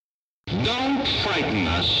Don't frighten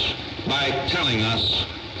us by telling us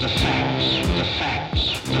the facts, the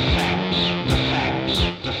facts, the facts, the facts,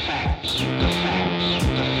 the facts, the facts,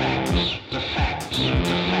 the facts, the facts, the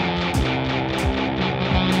facts.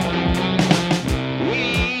 We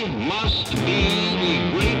must be the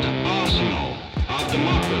great arsenal of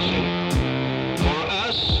democracy. For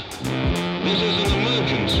us, this is an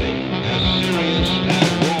emergency as serious as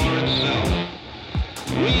war itself.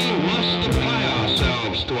 We must apply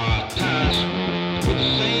ourselves to our task with the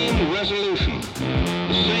same resolution,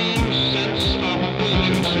 the same sense of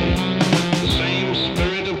urgency, the same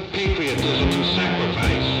spirit of patriotism and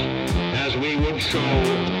sacrifice as we would show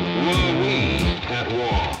were we at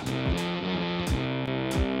war.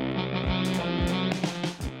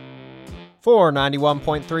 For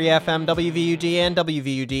 91.3 FM WVUD and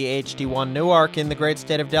WVUD HD1 Newark in the great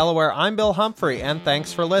state of Delaware, I'm Bill Humphrey, and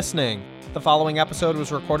thanks for listening. The following episode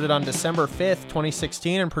was recorded on December 5th,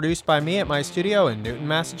 2016, and produced by me at my studio in Newton,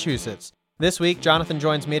 Massachusetts. This week, Jonathan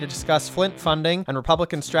joins me to discuss Flint funding and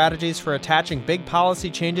Republican strategies for attaching big policy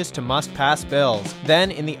changes to must-pass bills. Then,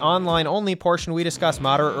 in the online-only portion, we discuss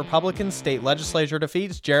moderate Republican state legislature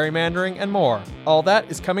defeats, gerrymandering, and more. All that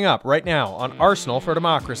is coming up right now on Arsenal for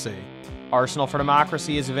Democracy. Arsenal for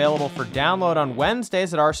Democracy is available for download on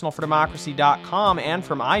Wednesdays at arsenalfordemocracy.com and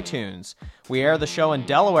from iTunes. We air the show in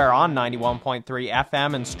Delaware on 91.3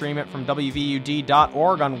 FM and stream it from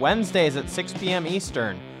WVUD.org on Wednesdays at 6 p.m.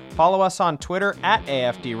 Eastern. Follow us on Twitter at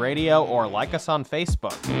AFD Radio or like us on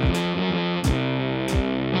Facebook.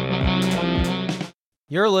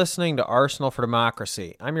 You're listening to Arsenal for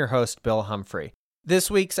Democracy. I'm your host, Bill Humphrey.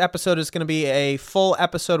 This week's episode is going to be a full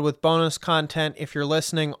episode with bonus content if you're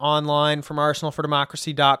listening online from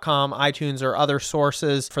arsenalfordemocracy.com, iTunes, or other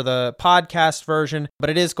sources for the podcast version,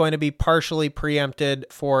 but it is going to be partially preempted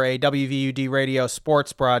for a WVUD radio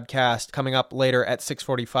sports broadcast coming up later at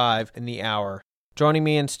 6:45 in the hour. Joining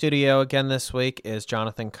me in studio again this week is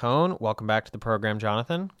Jonathan Cohn. Welcome back to the program,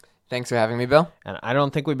 Jonathan. Thanks for having me, Bill. And I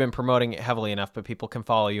don't think we've been promoting it heavily enough, but people can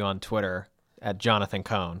follow you on Twitter at Jonathan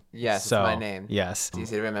Cohn. Yes, so, it's my name. Yes. It's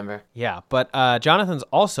easy to remember. Yeah, but Jonathan's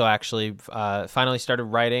also actually finally started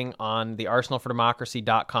writing on the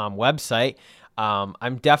arsenalfordemocracy.com website.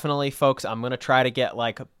 I'm definitely, folks, I'm going to try to get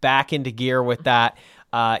back into gear with that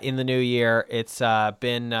in the new year. It's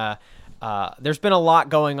been... there's been a lot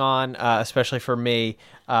going on, especially for me,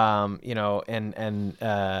 and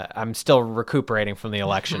I'm still recuperating from the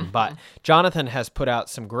election. But Jonathan has put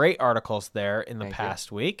out some great articles there in the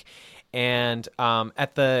past week. And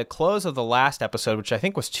at the close of the last episode, which I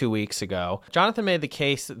think was 2 weeks ago, Jonathan made the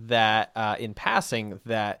case that, in passing,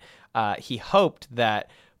 that he hoped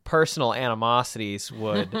that personal animosities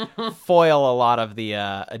would foil a lot of the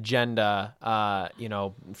agenda,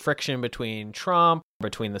 friction between Trump,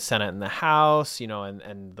 between the Senate and the House,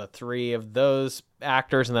 and the three of those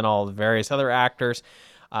actors, and then all the various other actors.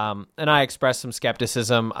 And I expressed some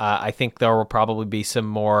skepticism. I think there will probably be some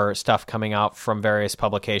more stuff coming out from various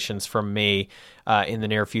publications from me in the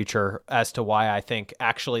near future as to why I think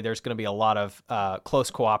actually there's going to be a lot of close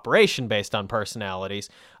cooperation based on personalities.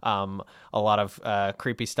 A lot of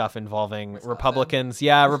creepy stuff involving Republicans.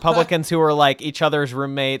 Yeah, Republicans who are like each other's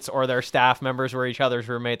roommates, or their staff members were each other's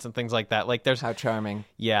roommates and things like that. How charming.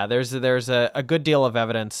 Yeah, there's a good deal of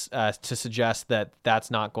evidence to suggest that that's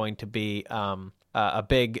not going to be a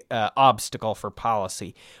big obstacle for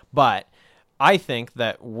policy. But I think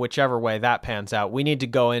that whichever way that pans out, we need to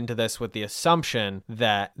go into this with the assumption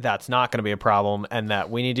that that's not going to be a problem, and that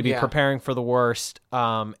we need to be preparing for the worst,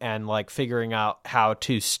 and figuring out how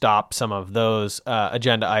to stop some of those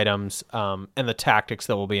agenda items and the tactics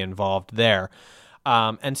that will be involved there.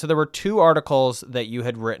 And so there were two articles that you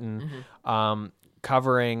had written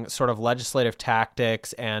covering sort of legislative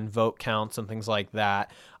tactics and vote counts and things like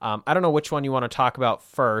that. I don't know which one you want to talk about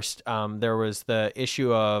first. There was the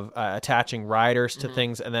issue of attaching riders to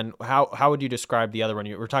things, and then how would you describe the other one?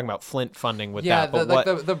 You were talking about Flint funding with that.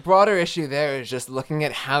 But the broader issue there is just looking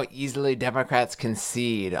at how easily Democrats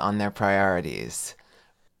concede on their priorities.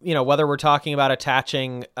 Whether we're talking about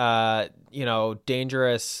attaching,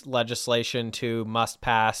 dangerous legislation to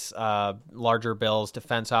must-pass larger bills,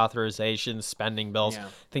 defense authorizations, spending bills,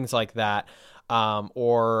 things like that,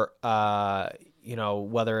 or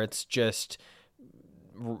whether it's just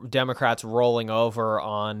Democrats rolling over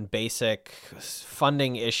on basic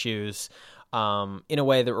funding issues in a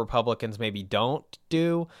way that Republicans maybe don't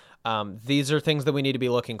do. These are things that we need to be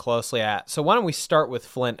looking closely at. So why don't we start with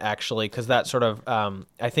Flint, actually, because that sort of,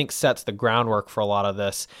 I think, sets the groundwork for a lot of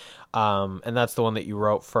this. And that's the one that you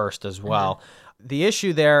wrote first as well. the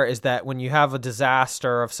issue there is that when you have a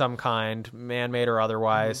disaster of some kind, man-made or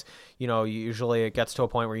otherwise, usually it gets to a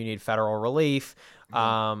point where you need federal relief.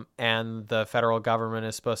 And the federal government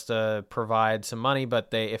is supposed to provide some money, but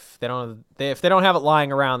if they don't have it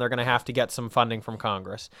lying around, they're going to have to get some funding from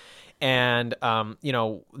Congress. And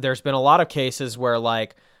there's been a lot of cases where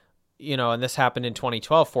and this happened in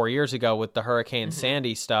 2012, 4 years ago, with the Hurricane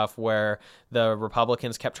Sandy stuff, where the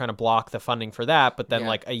Republicans kept trying to block the funding for that. But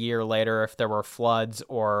then a year later, if there were floods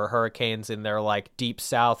or hurricanes in their deep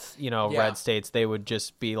South, red states, they would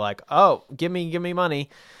just be like, oh, give me money.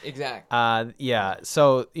 Exactly.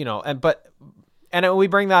 So, and we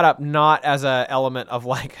bring that up not as a element of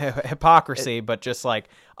hypocrisy, but just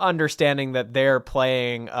understanding that they're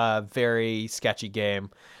playing a very sketchy game.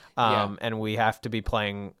 And we have to be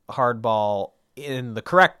playing hardball in the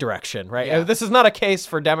correct direction, right? Yeah. This is not a case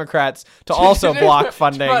for Democrats to also block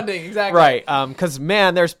funding. Exactly. Right. Because,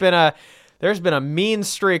 man, there's been a mean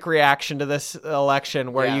streak reaction to this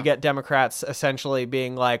election where you get Democrats essentially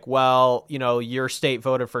being like, well, your state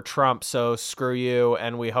voted for Trump, so screw you,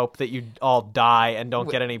 and we hope that you all die and don't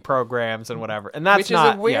get any programs and whatever. And that's Which is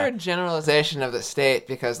a weird generalization of the state,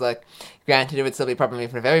 because, granted, it would still be probably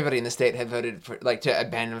if everybody in the state had voted for, to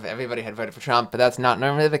abandon if everybody had voted for Trump, but that's not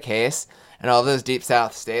normally the case. And all those deep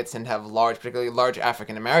South states tend to have particularly large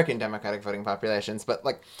African-American Democratic voting populations, but,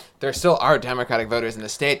 there still are Democratic voters in the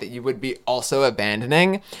state that you would be also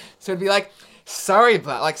abandoning. So it'd be sorry,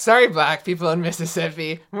 black people in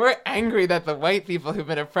Mississippi, we're angry that the white people who've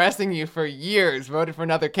been oppressing you for years voted for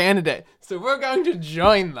another candidate, so we're going to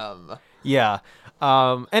join them. Yeah.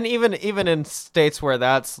 And even in states where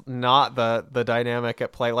that's not the dynamic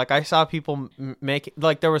at play, I saw people make,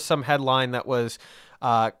 there was some headline that was,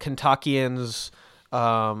 Kentuckians,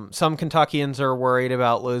 some Kentuckians are worried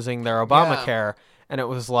about losing their Obamacare. And it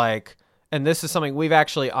was and this is something we've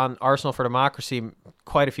actually on Arsenal for Democracy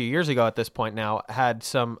quite a few years ago at this point now had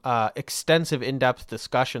some extensive in-depth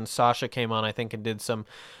discussions. Sasha came on, I think, and did some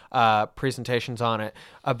presentations on it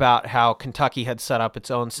about how Kentucky had set up its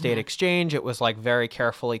own state exchange. It was very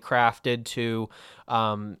carefully crafted to,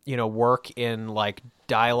 work in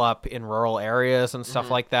dial up in rural areas and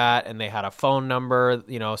stuff like that. And they had a phone number,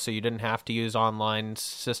 so you didn't have to use online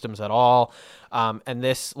systems at all. And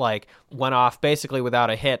this went off basically without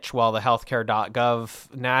a hitch while the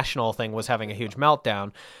healthcare.gov national thing was having a huge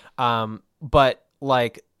meltdown. But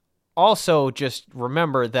also just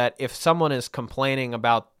remember that if someone is complaining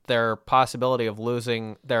about their possibility of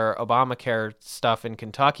losing their Obamacare stuff in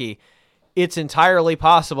Kentucky, it's entirely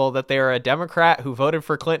possible that they are a Democrat who voted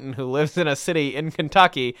for Clinton who lives in a city in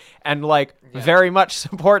Kentucky and very much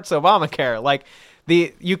supports Obamacare.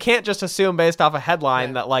 You can't just assume based off a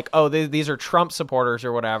headline that these are Trump supporters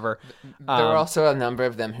or whatever. There were also a number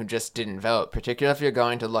of them who just didn't vote, particularly if you're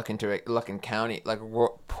going to look in county,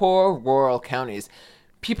 poor rural counties.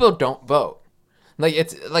 People don't vote.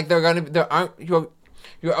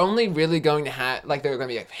 You're only really going to have, there are going to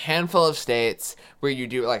be a handful of states where you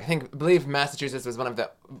do, I believe Massachusetts was one of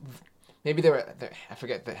the, maybe I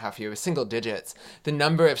forget how few, it was single digits, the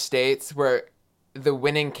number of states where the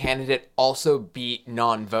winning candidate also beat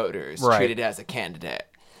non-voters treated as a candidate.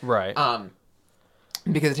 Right.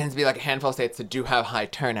 Because it tends to be a handful of states that do have high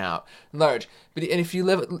turnout, large. And if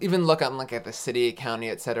you even look on at the city, county,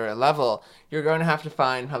 etc. level, you're going to have to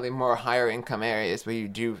find probably more higher income areas where you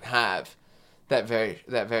do have that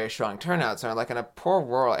very strong turnout. So in a poor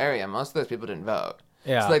rural area, most of those people didn't vote.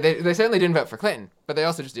 Yeah. So they certainly didn't vote for Clinton, but they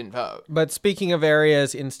also just didn't vote. But speaking of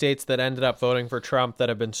areas in states that ended up voting for Trump that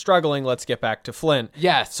have been struggling, let's get back to Flint.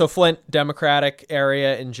 Yes. So Flint, Democratic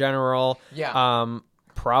area in general. Yeah.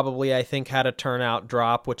 Probably, I think, had a turnout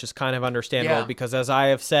drop, which is kind of understandable because, as I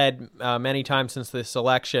have said many times since this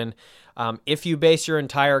election, if you base your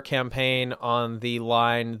entire campaign on the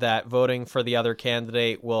line that voting for the other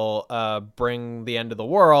candidate will bring the end of the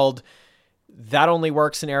world, that only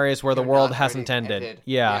works in areas where the world hasn't ended.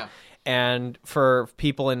 Yeah. And for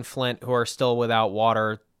people in Flint who are still without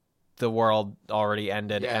water, the world already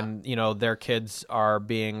ended. And, their kids are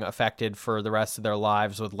being affected for the rest of their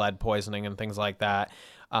lives with lead poisoning and things like that.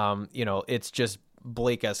 It's just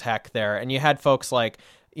bleak as heck there. And you had folks like,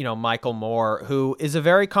 Michael Moore, who is a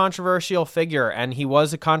very controversial figure, and he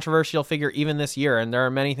was a controversial figure even this year. And there are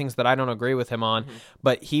many things that I don't agree with him on,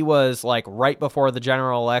 but he was right before the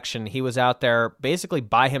general election, he was out there basically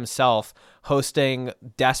by himself hosting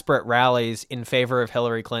desperate rallies in favor of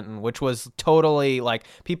Hillary Clinton, which was totally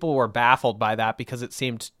people were baffled by that because it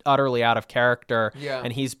seemed utterly out of character. Yeah.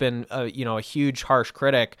 And he's been a huge harsh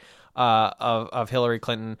critic of Hillary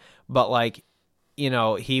Clinton, but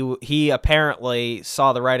he apparently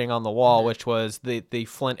saw the writing on the wall, which was the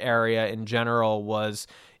Flint area in general was,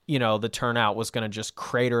 the turnout was going to just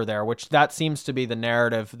crater there, which that seems to be the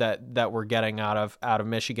narrative that we're getting out of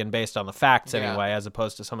Michigan based on the facts anyway, as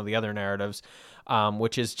opposed to some of the other narratives,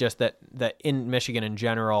 which is just that in Michigan in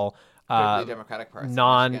general, Democratic parts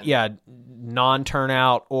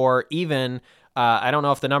non-turnout, or even I don't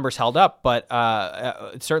know if the numbers held up, but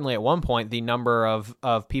certainly at one point the number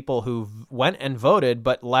of people who went and voted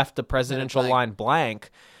but left the presidential line blank,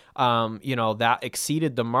 that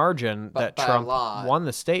exceeded the margin that Trump won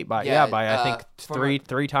the state by. I think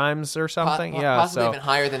three times or something. Possibly even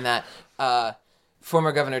higher than that.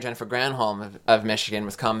 Former Governor Jennifer Granholm of Michigan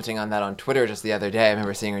was commenting on that on Twitter just the other day. I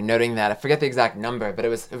remember seeing her noting that. I forget the exact number, but it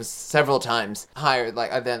was several times higher,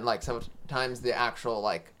 than several times the actual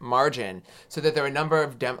margin. So that there were a number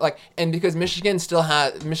of and because Michigan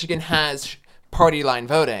has party line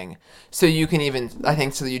voting, so you can even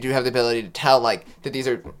you do have the ability to tell that these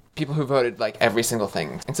are people who voted every single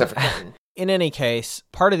thing except for Clinton. In any case,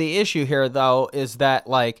 part of the issue here though is that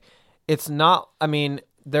it's not. I mean,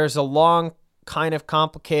 there's a long, kind of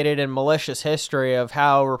complicated and malicious history of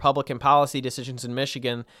how Republican policy decisions in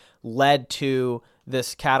Michigan led to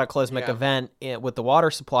this cataclysmic event with the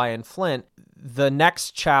water supply in Flint. The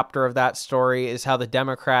next chapter of that story is how the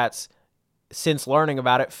Democrats, since learning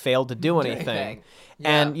about it, failed to do anything.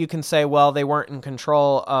 And you can say, well, they weren't in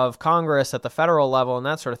control of Congress at the federal level and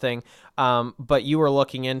that sort of thing. But you were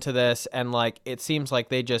looking into this, and it seems like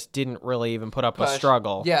they just didn't really even put up a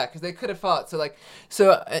struggle. Yeah, because they could have fought.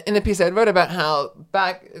 So in the piece I wrote about how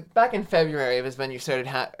back in February was when you started,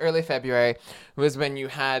 early February was when you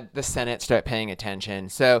had the Senate start paying attention.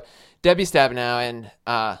 So Debbie Stabenow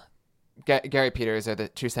and Gary Peters are the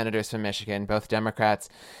two senators from Michigan, both Democrats.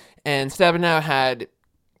 And Stabenow had,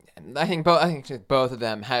 I think both of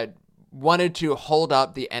them had wanted to hold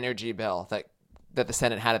up the energy bill that the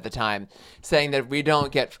Senate had at the time, saying that if we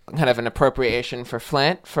don't get kind of an appropriation for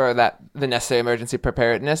Flint for the necessary emergency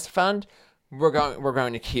preparedness fund, we're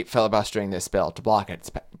going to keep filibustering this bill to block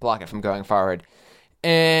it from going forward.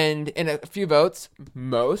 And in a few votes,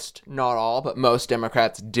 most, not all, but most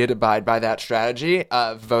Democrats did abide by that strategy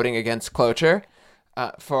of voting against cloture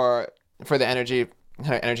for the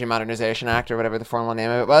Energy Modernization Act, or whatever the formal name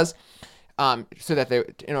of it was, so that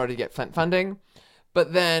in order to get Flint funding.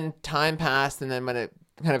 But then time passed, and then when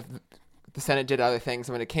the Senate did other things,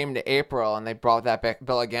 and when it came to April and they brought that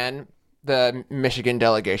bill again, the Michigan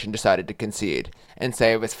delegation decided to concede and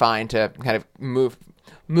say it was fine to kind of move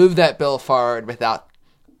that bill forward without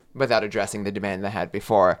addressing the demand they had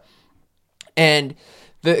before. And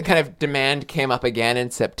the kind of demand came up again in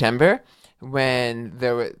September, when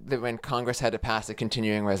Congress had to pass a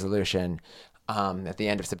continuing resolution at the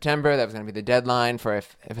end of September. That was going to be the deadline for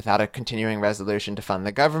if without a continuing resolution to fund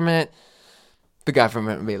the government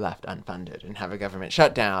would be left unfunded and have a government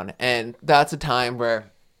shutdown. And that's a time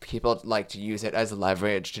where people like to use it as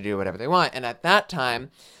leverage to do whatever they want. And at that time,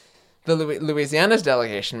 the Louisiana's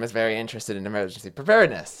delegation was very interested in emergency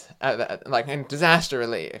preparedness, in disaster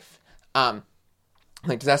relief.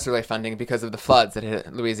 Disaster relief funding because of the floods that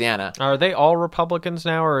hit Louisiana. Are they all Republicans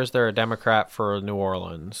now, or is there a Democrat for New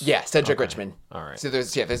Orleans? Yeah, Cedric Richmond. All right. So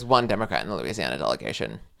there's one Democrat in the Louisiana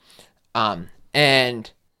delegation,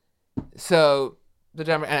 and so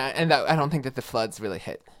I don't think that the floods really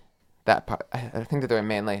hit that part. I think that there were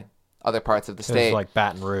mainly other parts of the state. It was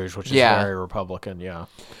Baton Rouge, which is very Republican. Yeah.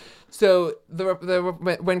 So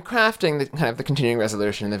when crafting the continuing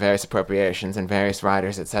resolution and the various appropriations and various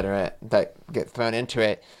riders, et cetera, that get thrown into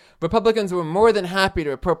it, Republicans were more than happy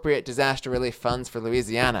to appropriate disaster relief funds for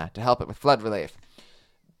Louisiana to help it with flood relief.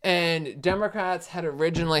 And Democrats had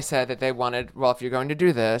originally said that they wanted, well, if you're going to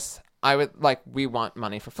do this, we want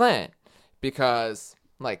money for Flint, because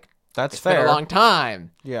that's it's fair. been a long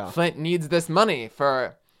time. Yeah. Flint needs this money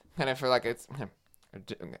for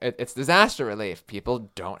it's disaster relief. People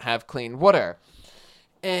don't have clean water.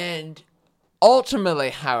 And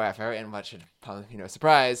ultimately, however, and what should probably be no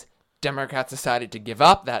surprise, Democrats decided to give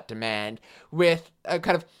up that demand with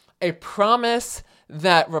a promise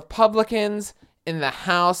that Republicans in the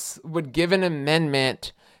House would give an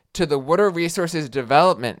amendment to the Water Resources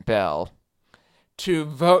Development Bill to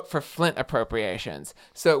vote for Flint appropriations.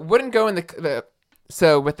 So it wouldn't go in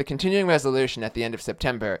so with the continuing resolution at the end of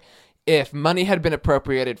September, if money had been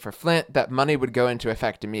appropriated for Flint, that money would go into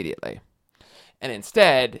effect immediately. And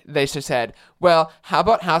instead, they just said, well, how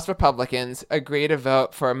about House Republicans agree to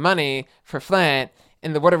vote for money for Flint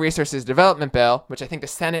in the Water Resources Development Bill, which I think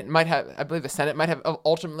I believe the Senate might have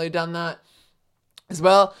ultimately done that as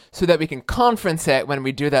well, so that we can conference it when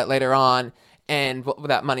we do that later on, and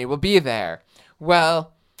that money will be there.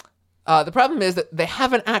 Well, the problem is that they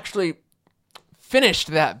haven't actually finished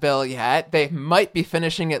that bill yet. They might be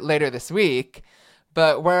finishing it later this week.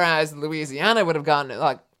 But whereas Louisiana would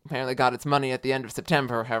have apparently got its money at the end of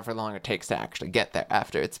September, however long it takes to actually get there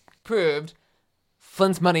after it's approved,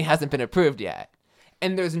 Flint's money hasn't been approved yet.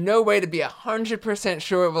 And there's no way to be 100%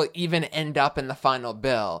 sure it will even end up in the final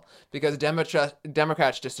bill, because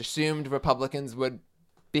Democrats just assumed Republicans would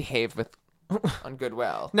behave on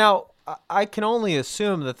goodwill. Now, I can only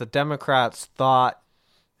assume that the Democrats thought,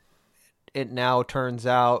 it now turns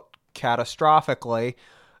out catastrophically,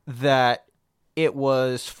 that it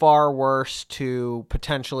was far worse to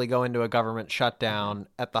potentially go into a government shutdown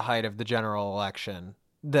at the height of the general election.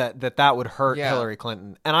 That would hurt Hillary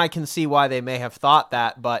Clinton. And I can see why they may have thought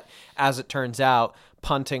that, but as it turns out,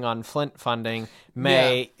 punting on Flint funding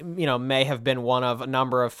may have been one of a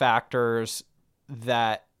number of factors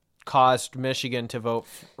that caused Michigan to vote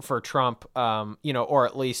for Trump, or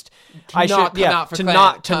at least to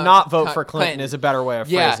not vote for Clinton is a better way of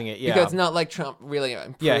phrasing it. Yeah, because it's not like Trump really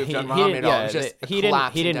improved on Romney at all. It was just he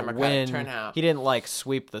didn't win. Turnout. He didn't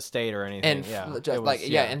sweep the state or anything.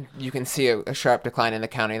 And you can see a sharp decline in the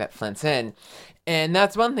county that Flint's in. And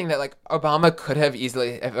that's one thing that Obama could have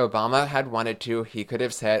easily, if Obama had wanted to, he could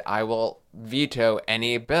have said, I will veto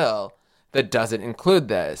any bill that doesn't include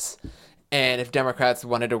this. And if Democrats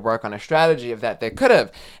wanted to work on a strategy of that, they could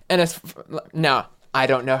have. And now, I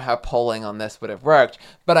don't know how polling on this would have worked,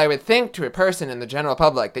 but I would think to a person in the general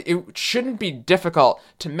public that it shouldn't be difficult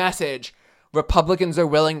to message Republicans are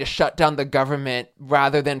willing to shut down the government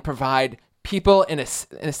rather than provide people in a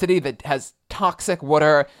city that has toxic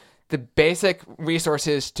water the basic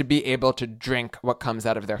resources to be able to drink what comes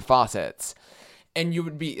out of their faucets. And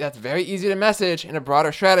that's very easy to message in a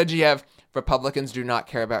broader strategy of Republicans do not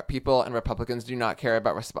care about people, and Republicans do not care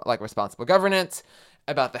about responsible governance,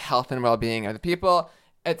 about the health and well-being of the people,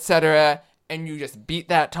 etc. And you just beat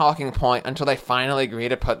that talking point until they finally agree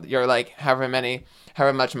to put your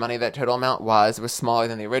however much money that total amount was smaller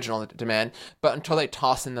than the original demand, but until they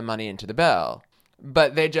toss in the money into the bill.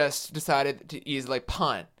 But they just decided to easily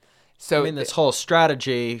punt. So this whole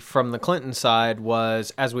strategy from the Clinton side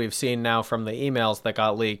was, as we've seen now from the emails that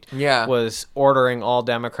got leaked, was ordering all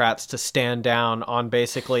Democrats to stand down on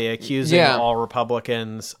basically accusing all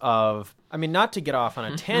Republicans of, not to get off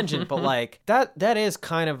on a tangent, but that is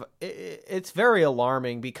kind of, it's very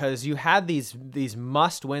alarming because you had these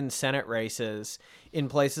must-win Senate races in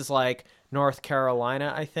places like North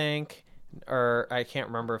Carolina, I think, or I can't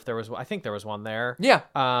remember if there was. I think there was one there. Yeah.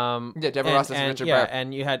 Deborah Ross and Richard Burr.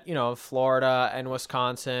 And you had Florida and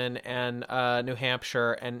Wisconsin and New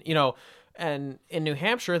Hampshire, and and in New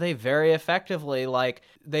Hampshire they very effectively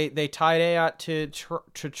they tied Ayotte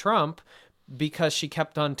to Trump because she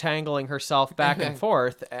kept untangling herself back and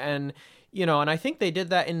forth, and and I think they did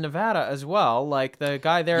that in Nevada as well. The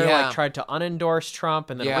guy there tried to unendorse Trump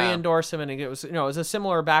and then re-endorse him, and it was it was a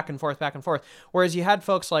similar back and forth. Whereas you had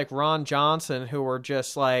folks like Ron Johnson who were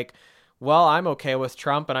just well, I'm okay with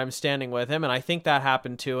Trump and I'm standing with him, and I think that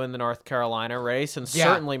happened too in the North Carolina race, and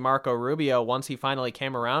certainly Marco Rubio, once he finally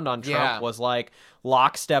came around on Trump, was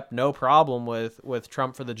lockstep, no problem with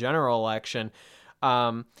Trump for the general election.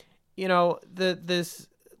 You're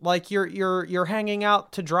hanging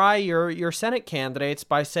out to dry your Senate candidates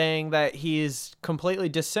by saying that he's completely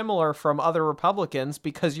dissimilar from other Republicans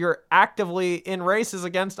because you're actively in races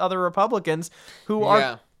against other Republicans who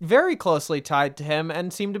are very closely tied to him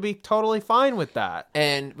and seem to be totally fine with that.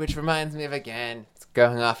 And which reminds me of, again, it's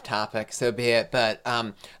going off topic, so be it, but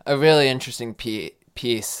a really interesting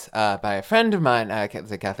piece by a friend of mine,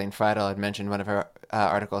 Kathleen Friedel, had mentioned one of her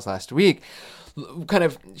articles last week.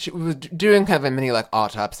 She was doing kind of a mini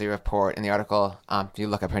autopsy report in the article. If you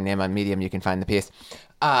look up her name on Medium, you can find the piece.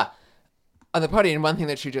 On the party, and one thing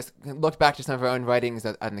that she just looked back to some of her own writings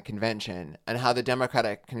on the convention and how the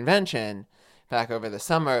Democratic convention back over the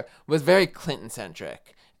summer was very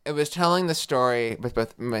Clinton-centric. It was telling the story with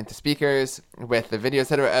the speakers, with the video,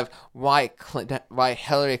 etc., of why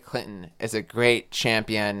Hillary Clinton is a great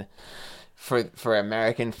champion for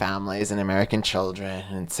American families and American children,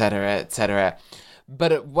 et cetera.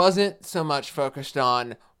 But it wasn't so much focused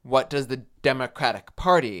on what does the Democratic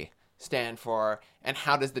Party stand for and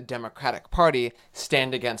how does the Democratic Party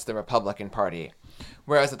stand against the Republican Party.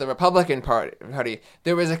 Whereas at the Republican Party,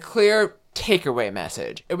 there was a clear takeaway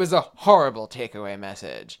message. It was a horrible takeaway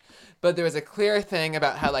message. But there was a clear thing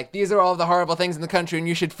about how, these are all the horrible things in the country and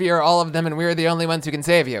you should fear all of them and we're the only ones who can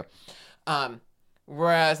save you.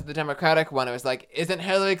 Whereas the Democratic one, it was isn't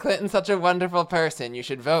Hillary Clinton such a wonderful person? You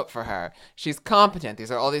should vote for her. She's competent.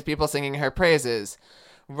 These are all these people singing her praises.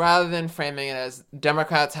 rather than framing it as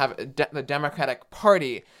Democrats have the Democratic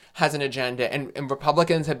Party has an agenda, and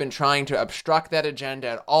Republicans have been trying to obstruct that agenda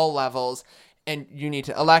at all levels, and you need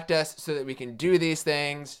to elect us so that we can do these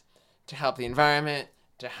things to help the environment,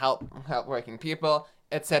 to help working people,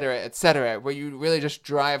 etc., where you really just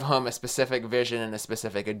drive home a specific vision and a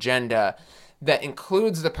specific agenda that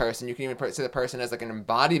includes the person. You can even see the person as like an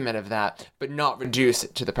embodiment of that, but not reduce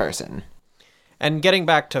it to the person. And getting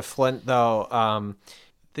back to Flint, though,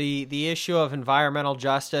 the issue of environmental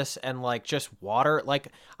justice and like just water,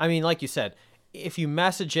 like you said, if you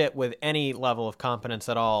message it with any level of competence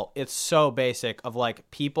at all, it's so basic of like,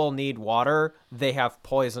 people need water, they have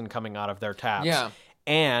poison coming out of their taps. Yeah.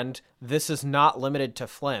 And this is not limited to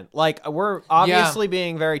Flint. Like, we're obviously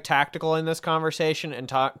being very tactical in this conversation in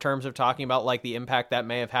terms of talking about like the impact that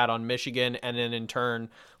may have had on Michigan, and then in turn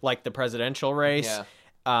like the presidential race,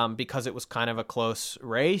 because it was kind of a close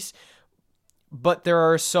race. But there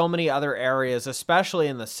are so many other areas, especially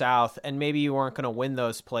in the South, and maybe you weren't going to win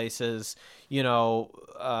those places, you know,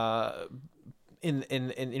 in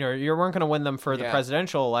you know, you weren't going to win them for the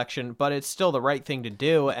presidential election, but it's still the right thing to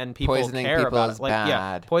do, and people poisoning care people about is it. Like,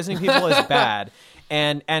 bad. Poisoning people is bad.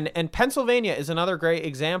 And Pennsylvania is another great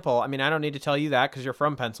example. I mean, I don't need to tell you that because you're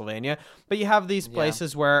from Pennsylvania, but you have these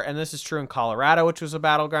places where, and this is true in Colorado, which was a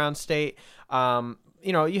battleground state.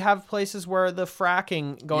 You know, you have places where the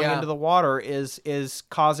fracking going into the water is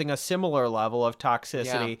causing a similar level of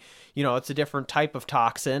toxicity. You know, it's a different type of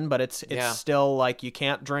toxin, but it's still like, you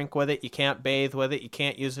can't drink with it, you can't bathe with it, you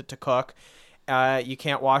can't use it to cook, you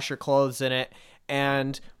can't wash your clothes in it,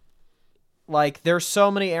 and like, there's so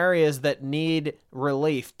many areas that need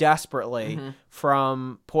relief desperately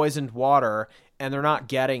from poisoned water, and they're not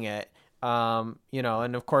getting it. You know,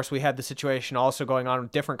 and of course we had the situation also going on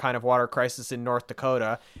with different kind of water crisis in North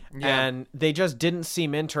Dakota, and they just didn't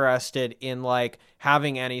seem interested in like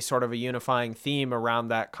having any sort of a unifying theme around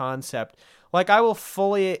that concept. Like, I will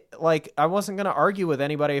fully, like, I wasn't going to argue with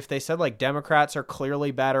anybody if they said like Democrats are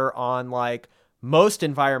clearly better on like most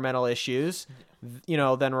environmental issues, you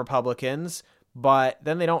know, than Republicans. But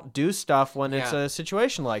then they don't do stuff when it's a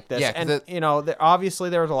situation like this. And, you know, obviously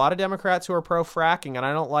there's a lot of Democrats who are pro-fracking, and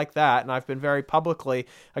I don't like that. And I've been very publicly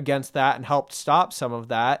against that and helped stop some of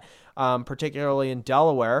that, particularly in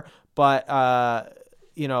Delaware. But,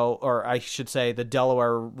 you know, or I should say the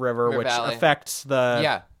Delaware River, which Valley. Affects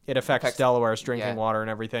the... It affects Delaware's drinking water and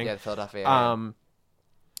everything. Yeah, the Philadelphia area.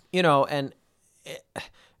 You know, and...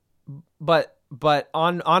 But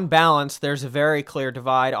on balance, there's a very clear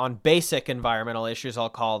divide on basic environmental issues, I'll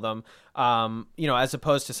call them, you know, as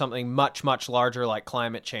opposed to something much, much larger like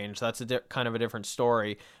climate change. That's kind of a different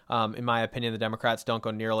story. In my opinion, the Democrats don't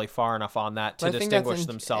go nearly far enough on that to distinguish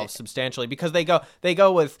themselves substantially, because they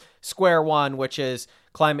go with square one, which is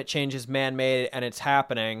climate change is man-made and it's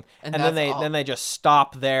happening, and then they just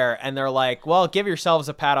stop there, and they're like, well, give yourselves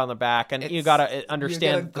a pat on the back, and you got to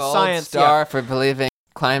understand the science. Star for believing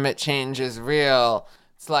climate change is real.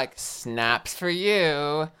 It's like snaps for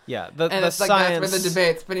you. Yeah, and the it's like science.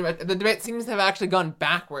 that's where the debate seems to have actually gone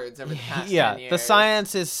backwards over the past 10 years. The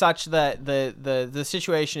science is such that the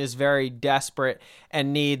situation is very desperate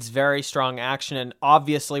and needs very strong action, and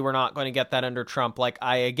obviously we're not going to get that under Trump. Like,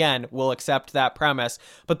 I again will accept that premise,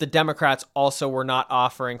 but the Democrats also were not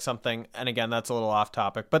offering something, and again that's a little off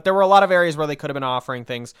topic, but there were a lot of areas where they could have been offering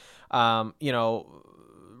things, you know,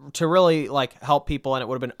 to really like help people, and it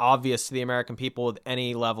would have been obvious to the American people with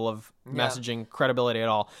any level of messaging credibility at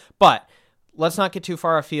all. But let's not get too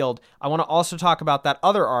far afield. I want to also talk about that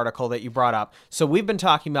other article that you brought up. So we've been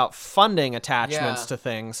talking about funding attachments to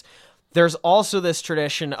things. There's also this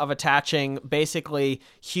tradition of attaching basically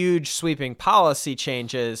huge sweeping policy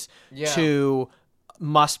changes to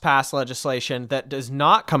must-pass legislation that does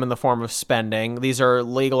not come in the form of spending. These are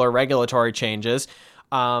legal or regulatory changes.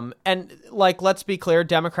 And like, let's be clear,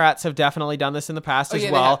 Democrats have definitely done this in the past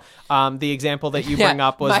as well. The example that you bring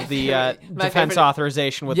up was the defense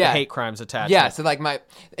authorization with the hate crimes attachment. Yeah, so like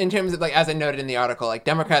in terms of like, as I noted in the article, like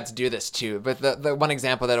Democrats do this too. But the one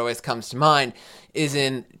example that always comes to mind is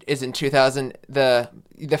in 2000 the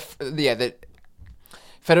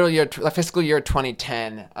fiscal year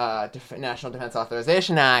 2010 National Defense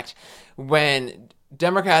Authorization Act, when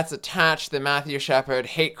Democrats attached the Matthew Shepard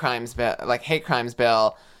hate crimes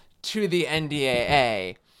bill to the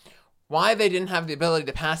NDAA. Why they didn't have the ability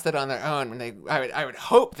to pass that on their own when I would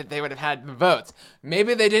hope that they would have had the votes.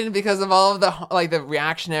 Maybe they didn't because of all of the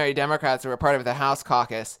reactionary Democrats who were part of the House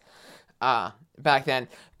caucus back then,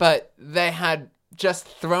 but they had just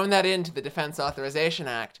thrown that into the Defense Authorization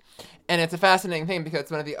Act. And it's a fascinating thing because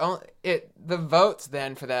it's one of the votes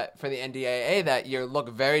then for the NDAA that year look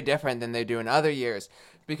very different than they do in other years,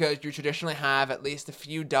 because you traditionally have at least a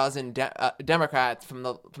few dozen Democrats from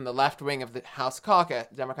the left wing of the House caucus,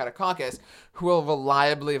 Democratic caucus, who will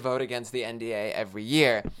reliably vote against the NDA every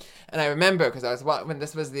year. And I remember, because I was when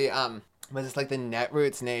this was the was this like the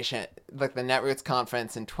Netroots Nation, like the Netroots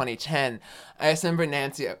conference in 2010. I just remember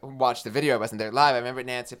Nancy watched the video. I wasn't there live. I remember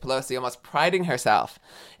Nancy Pelosi almost priding herself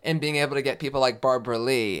in being able to get people like Barbara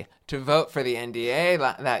Lee to vote for the NDA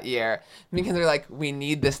that year, because they're like, we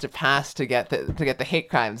need this to pass to get the hate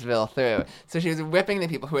crimes bill through. So she was whipping the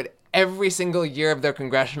people who had every single year of their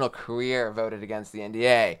congressional career voted against the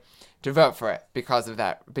NDA to vote for it because of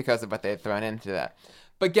what they had thrown into that.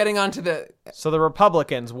 But getting on to the... So the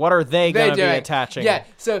Republicans, what are they going to be attaching? Yeah,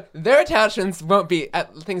 so their attachments won't be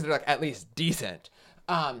things that are like at least decent.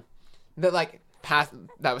 That like passed.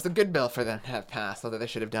 That was a good bill for them to have passed, although they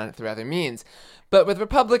should have done it through other means. But with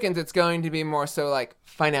Republicans, it's going to be more so like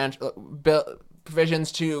financial bill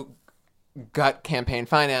provisions to gut campaign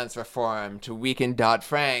finance reform, to weaken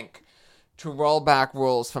Dodd-Frank, to roll back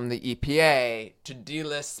rules from the EPA, to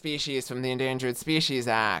delist species from the Endangered Species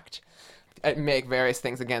Act, make various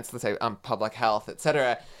things against, let's say, public health,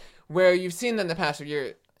 etc., where you've seen them the past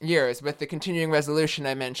few years with the continuing resolution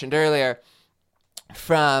I mentioned earlier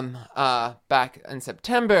from back in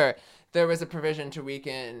September. There was a provision to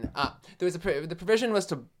weaken. The provision was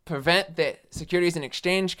to prevent the Securities and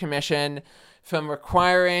Exchange Commission from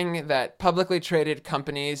requiring that publicly traded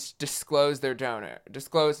companies disclose their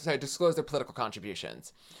disclose their political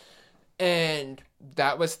contributions, and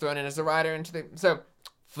that was thrown in as a rider into the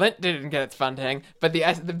Flint didn't get its funding, but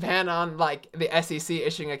the ban on like the SEC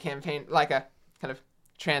issuing a campaign, like a kind of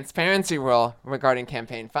transparency rule regarding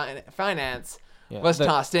campaign finance was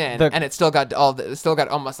tossed in, and it still got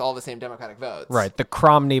almost all the same Democratic votes. Right. The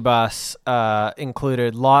Cromnibus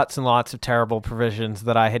included lots and lots of terrible provisions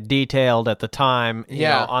that I had detailed at the time, you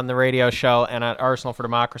know, on the radio show and at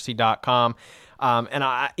arsenalfordemocracy.com. And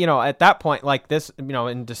I, you know, at that point, like this, you know,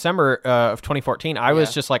 in December of 2014, I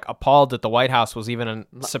was just like appalled that the White House was even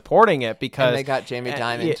supporting it, because and they got Jamie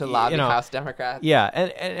Dimon to lobby House Democrats. Yeah,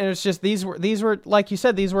 and it's just these were like you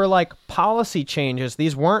said, these were like policy changes.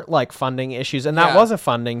 These weren't like funding issues, and that was a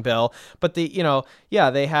funding bill. But they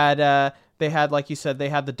had, like you said, they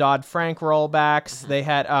had the Dodd-Frank rollbacks. Mm-hmm. They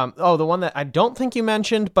had, the one that I don't think you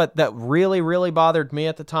mentioned, but that really, really bothered me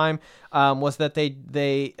at the time, was that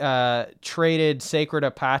they traded sacred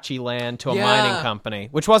Apache land to a mining company,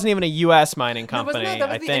 which wasn't even a U.S. mining company, that was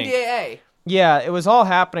I the think. NDAA. Yeah, it was all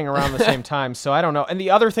happening around the same time, so I don't know. And the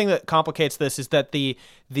other thing that complicates this is that the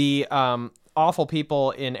awful people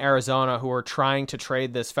in Arizona who are trying to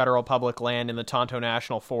trade this federal public land in the Tonto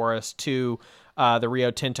National Forest to the Rio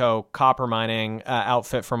Tinto copper mining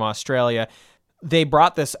outfit from Australia, they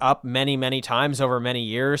brought this up many, many times over many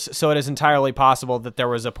years. So it is entirely possible that there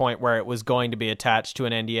was a point where it was going to be attached to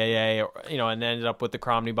an NDAA, or, you know, and ended up with the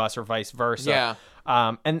Cromnibus or vice versa.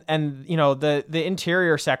 Yeah. And you know, the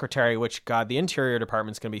Interior Secretary, which, God, the Interior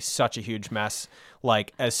Department's going to be such a huge mess,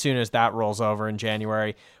 like, as soon as that rolls over in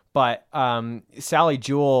January. But Sally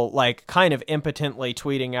Jewell, like, kind of impotently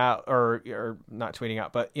tweeting out, or not tweeting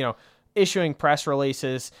out, but, you know, issuing press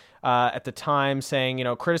releases at the time saying, you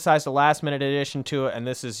know, criticized the last minute addition to it, and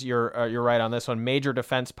this is you're right on this one, major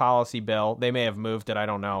defense policy bill. They may have moved it, I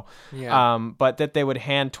don't know. Yeah. But that they would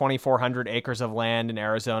hand 2,400 acres of land in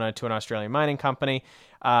Arizona to an Australian mining company,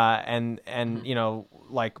 and you know,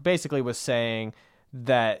 like, basically was saying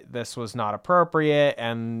that this was not appropriate,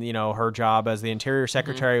 and, you know, her job as the Interior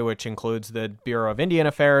Secretary, which includes the Bureau of Indian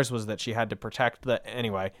Affairs, was that she had to protect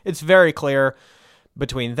anyway, it's very clear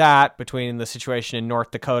between the situation in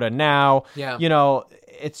North Dakota now, you know,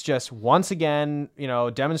 it's just, once again, you know,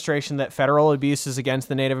 demonstration that federal abuses against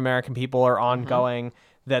the Native American people are ongoing,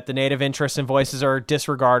 that the Native interests and voices are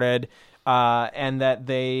disregarded, and that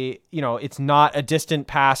they, you know, it's not a distant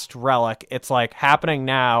past relic. It's like happening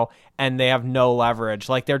now, and they have no leverage.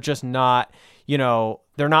 Like, they're just not, you know,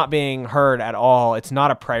 they're not being heard at all. It's not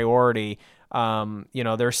a priority. You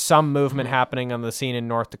know, there's some movement happening on the scene in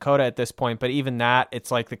North Dakota at this point, but even that,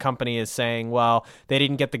 it's like the company is saying, well, they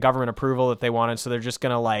didn't get the government approval that they wanted, so they're just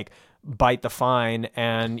going to, like, bite the fine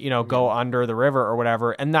and, you know, go under the river or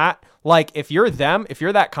whatever. And that, like, if you're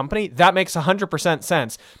that company, that makes 100%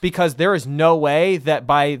 sense, because there is no way that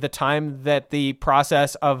by the time that the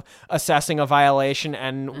process of assessing a violation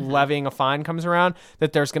and levying a fine comes around,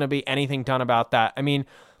 that there's going to be anything done about that. I mean,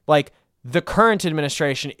 like, the current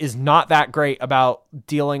administration is not that great about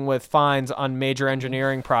dealing with fines on major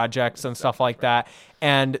engineering projects and stuff like that.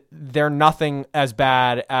 And they're nothing as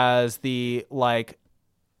bad as the, like,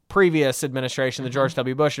 previous administration, the George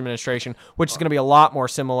W. Bush administration, which is going to be a lot more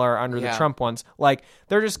similar under the Trump ones. Like,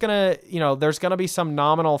 they're just going to, there's going to be some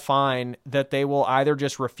nominal fine that they will either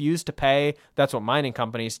just refuse to pay. That's what mining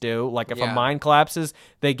companies do. Like, if a mine collapses,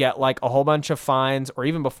 they get like a whole bunch of fines, or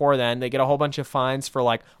even before then, they get a whole bunch of fines for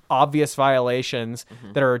like obvious violations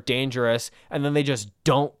that are dangerous, and then they just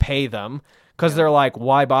don't pay them because they're like,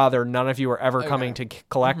 why bother? None of you are ever coming to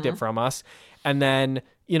collect it from us. And then,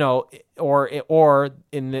 or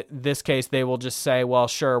in this case, they will just say, well,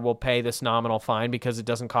 sure, we'll pay this nominal fine because it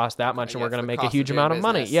doesn't cost that much, and we're going to make a huge amount of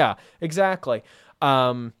money. Yeah, exactly.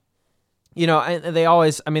 And they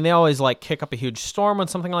always like kick up a huge storm when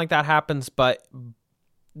something like that happens, but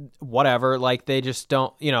whatever, like, they just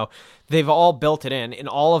don't, they've all built it in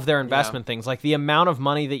all of their investment things. Like, the amount of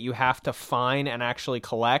money that you have to fine and actually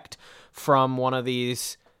collect from one of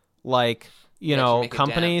these, like,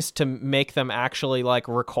 companies to make them actually like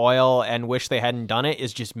recoil and wish they hadn't done it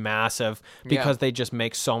is just massive, because they just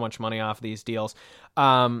make so much money off these deals.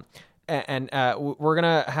 And we're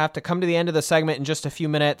going to have to come to the end of the segment in just a few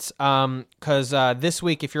minutes, because this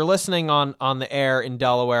week, if you're listening on the air in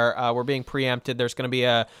Delaware, we're being preempted. There's going to be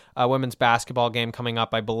a women's basketball game coming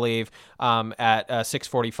up, I believe, at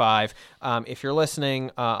 6:45. If you're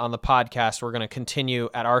listening on the podcast, we're going to continue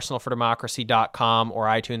at arsenalfordemocracy.com or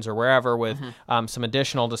iTunes or wherever with some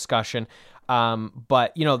additional discussion.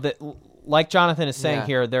 But, like Jonathan is saying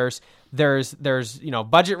here, there's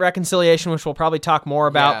budget reconciliation, which we'll probably talk more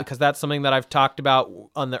about, because that's something that I've talked about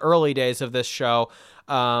on the early days of this show,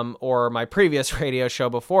 or my previous radio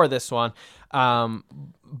show before this one.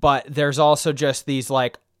 But there's also just these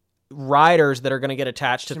like riders that are going to get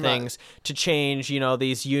attached to things to change,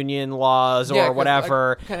 these union laws or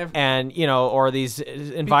whatever, and, or these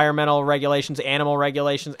environmental regulations, animal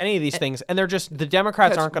regulations, any of these things. And they're just, the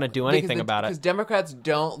Democrats aren't going to do anything about it. Because Democrats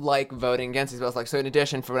don't like voting against these bills. Like, so in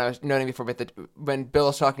addition, for what I was noting before, when Bill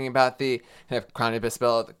was talking about the kind of omnibus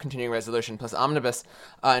bill, the continuing resolution plus omnibus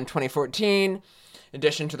in 2014, in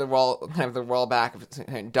addition to the rollback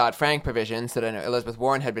of Dodd-Frank provisions that I know Elizabeth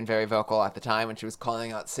Warren had been very vocal at the time when she was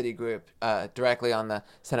calling out Citigroup directly on the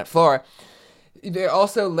Senate floor, they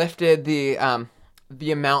also lifted the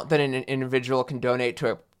amount that an individual can donate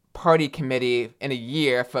to a party committee in a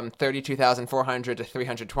year from $32,400 to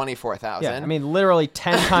 $324,000. Yeah, I mean, literally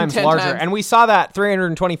 10 times larger. And we saw that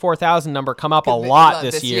 $324,000 number come up a lot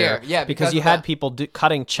this year. Yeah, because you had people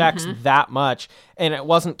cutting checks that much, and it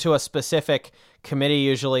wasn't to a specific committee.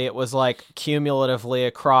 Usually it was like cumulatively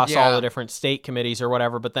across all the different state committees or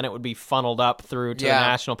whatever, but then it would be funneled up through to the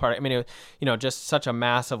national party. I mean, just such a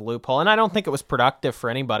massive loophole. And I don't think it was productive for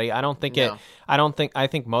anybody. I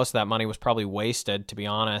think most of that money was probably wasted, to be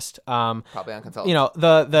honest. Probably on consultants.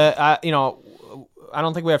 I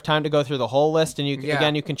don't think we have time to go through the whole list. And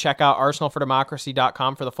again, you can check out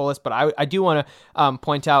arsenalfordemocracy.com for the full list. But I do want to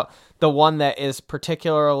point out the one that is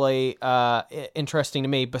particularly interesting to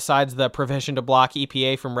me, besides the provision to block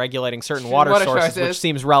EPA from regulating certain water sources, which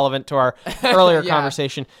seems relevant to our earlier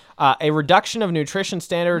conversation, a reduction of nutrition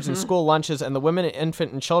standards in school lunches and the Women,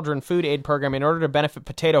 Infant, and Children Food Aid Program in order to benefit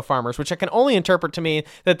potato farmers, which I can only interpret to mean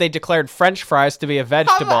that they declared French fries to be a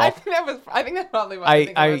vegetable. I think that's probably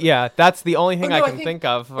what that's the only thing I can think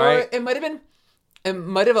of, right? It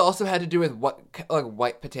might have also had to do with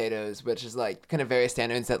white potatoes, which is like kind of various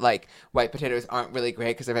standards that like white potatoes aren't really great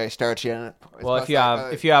because they're very starchy. Well,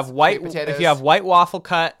 if you have white waffle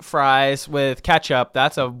cut fries with ketchup,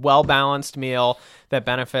 that's a well balanced meal that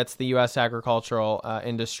benefits the U.S. agricultural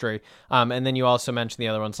industry. And then you also mentioned the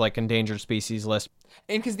other ones like endangered species list.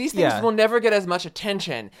 And because these things will never get as much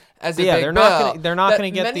attention as a big they're bill. They're not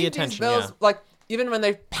going to get the attention. Bills, even when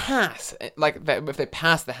they pass, if they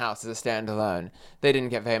pass the House as a standalone, they didn't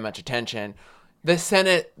get very much attention.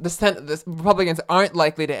 The Republicans aren't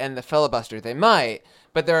likely to end the filibuster. They might,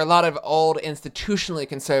 but there are a lot of old institutionally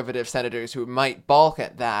conservative senators who might balk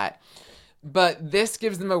at that. But this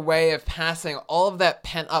gives them a way of passing all of that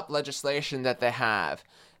pent-up legislation that they have,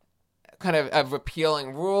 kind of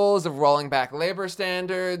repealing rules, of rolling back labor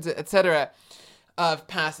standards, etc., of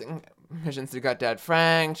passing provisions to gut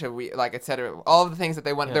Dodd-Frank, etc. All of the things that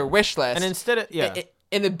they want, their wish list. And instead of,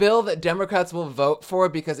 in the bill that Democrats will vote for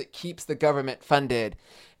because it keeps the government funded.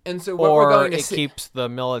 And so what we're going to see... keeps the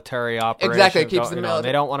military operation. Exactly, it keeps the military...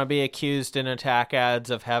 They don't want to be accused in attack ads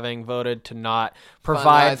of having voted to not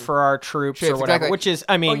provide for our troops or whatever, which is,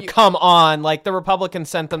 come on. Like, the Republicans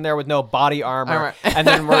sent them there with no body armor, and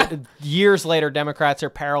then years later, Democrats are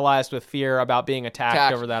paralyzed with fear about being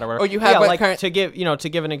attacked over that or whatever. Or you have to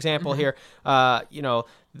give an example here,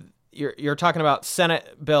 you're talking about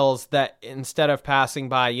Senate bills that instead of passing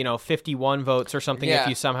by 51 votes or something, if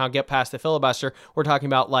you somehow get past the filibuster, we're talking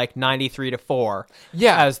about like 93-4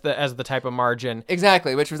 as the type of margin.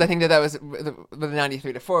 Exactly, which was, I think that was with the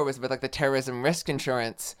 93-4 was with like the Terrorism Risk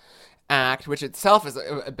Insurance Act, which itself is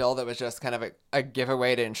a bill that was just kind of a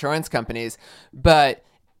giveaway to insurance companies, but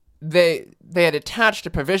they had attached a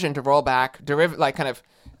provision to roll back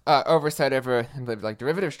oversight over like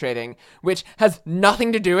derivatives trading, which has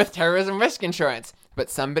nothing to do with terrorism risk insurance. But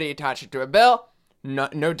somebody attached it to a bill.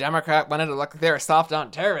 No Democrat wanted to look like they were soft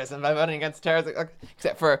on terrorism by voting against terrorism,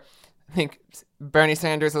 except for, I think, Bernie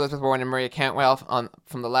Sanders, Elizabeth Warren, and Maria Cantwell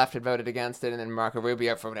from the left had voted against it, and then Marco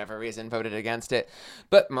Rubio, for whatever reason, voted against it.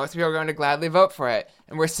 But most people are going to gladly vote for it.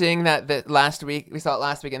 And we're seeing that last week. We saw it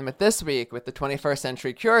last week and with this week with the 21st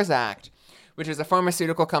Century Cures Act, which is a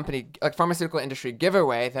pharmaceutical industry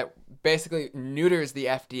giveaway that basically neuters the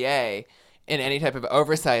FDA in any type of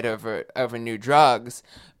oversight over new drugs.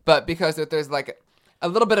 But because there's like a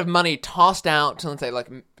little bit of money tossed out to, let's say, like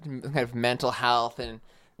kind of mental health and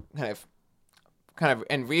kind of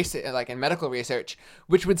in research, like in medical research,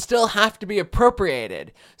 which would still have to be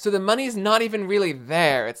appropriated. So the money's not even really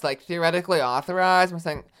there. It's like theoretically authorized,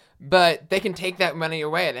 but they can take that money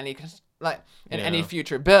away at any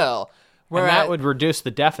future bill. And that would reduce the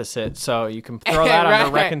deficit, so you can throw that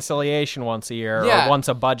under reconciliation once a year or once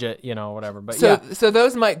a budget, whatever. But so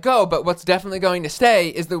those might go, but what's definitely going to stay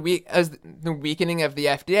is the weakening of the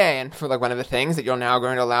FDA. And for like one of the things that you're now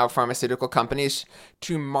going to allow pharmaceutical companies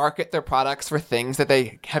to market their products for things that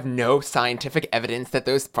they have no scientific evidence that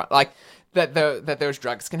those that those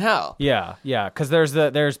drugs can help. Yeah, because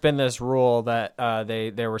there's been this rule that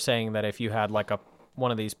they were saying that if you had like one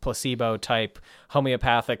of these placebo type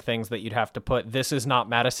homeopathic things that you'd have to put, this is not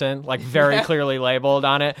medicine, like very clearly labeled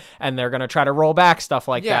on it. And they're going to try to roll back stuff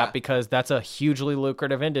like that because that's a hugely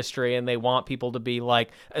lucrative industry. And they want people to be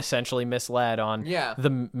like essentially misled on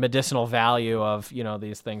the medicinal value of,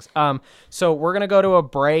 these things. So we're going to go to a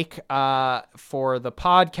break for the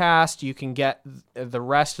podcast. You can get the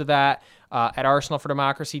rest of that at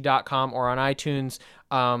arsenalfordemocracy.com or on iTunes.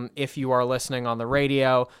 If you are listening on the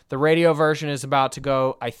radio version is about to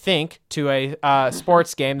go, I think, to a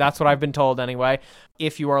sports game. That's what I've been told anyway.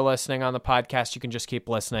 If you are listening on the podcast, you can just keep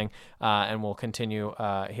listening, and we'll continue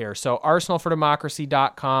here. So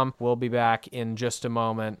arsenalfordemocracy.com. We'll be back in just a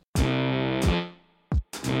moment.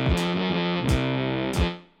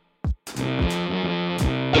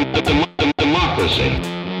 Democracy.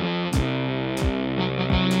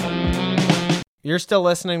 You're still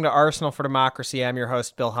listening to Arsenal for Democracy. I'm your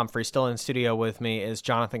host, Bill Humphrey. Still in studio with me is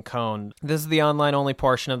Jonathan Cohn. This is the online-only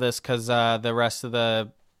portion of this because the rest of the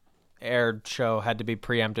aired show had to be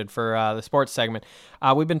preempted for the sports segment.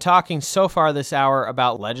 We've been talking so far this hour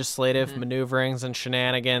about legislative maneuverings and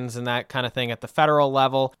shenanigans and that kind of thing at the federal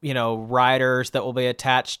level. Riders that will be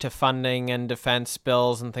attached to funding and defense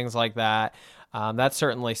bills and things like that. That's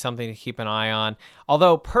certainly something to keep an eye on.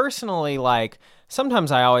 Although personally,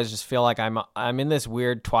 sometimes I always just feel like I'm in this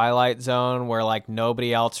weird twilight zone where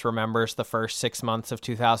nobody else remembers the first 6 months of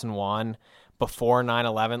 2001 before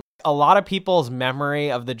 9/11. A lot of people's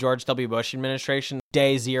memory of the George W. Bush administration,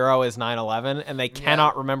 day zero is 9/11, and they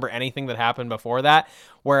cannot remember anything that happened before that.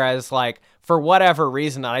 Whereas, for whatever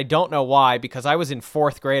reason, and I don't know why, because I was in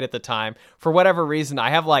 4th grade at the time, for whatever reason,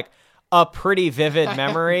 I have a pretty vivid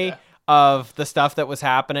memory of the stuff that was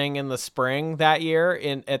happening in the spring that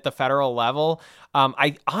year at the federal level.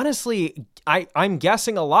 I honestly, I'm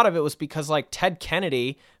guessing a lot of it was because Ted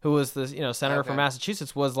Kennedy, who was the senator from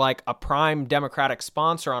Massachusetts, was a prime Democratic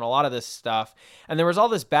sponsor on a lot of this stuff, and there was all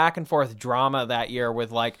this back and forth drama that year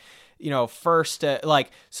with first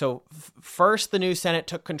the new Senate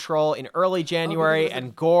took control in early January,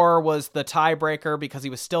 and Gore was the tiebreaker because he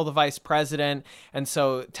was still the vice president. And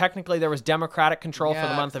so technically there was Democratic control for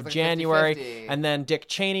the month of January. 50-50. And then Dick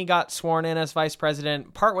Cheney got sworn in as vice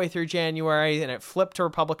president partway through January, and it flipped to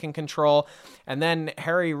Republican control. And then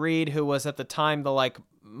Harry Reid, who was at the time the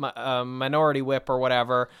minority whip or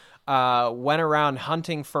whatever, went around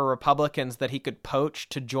hunting for Republicans that he could poach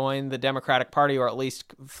to join the Democratic Party, or at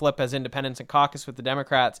least flip as independents and caucus with the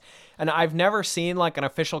Democrats. And I've never seen an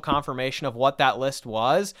official confirmation of what that list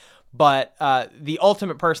was, but the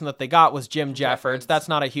ultimate person that they got was Jim Jeffords. That's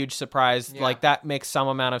not a huge surprise. Yeah. That makes some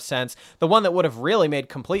amount of sense. The one that would have really made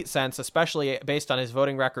complete sense, especially based on his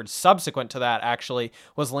voting record subsequent to that, actually,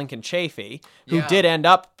 was Lincoln Chafee, who did end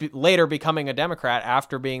up later becoming a Democrat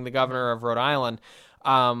after being the governor of Rhode Island.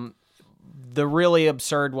 The really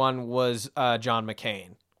absurd one was John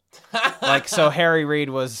McCain. So Harry Reid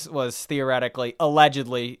was theoretically,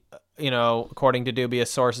 allegedly, according to dubious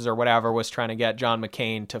sources or whatever, was trying to get John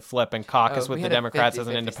McCain to flip and caucus with the Democrats as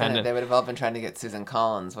an independent. Senate. They would have all been trying to get Susan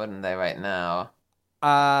Collins, wouldn't they, right now?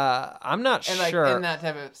 I'm not sure. In that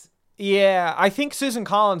type of... Yeah, I think Susan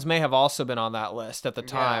Collins may have also been on that list at the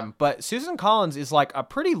time, but Susan Collins is like a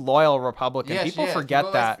pretty loyal Republican. Yeah, People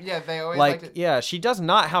forget that. Yeah, they always like she does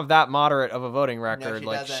not have that moderate of a voting record.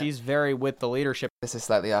 No, she's very with the leadership. This is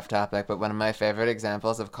slightly off topic, but one of my favorite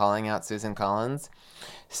examples of calling out Susan Collins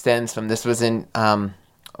stems from, this was in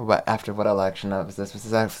after what election was this? Was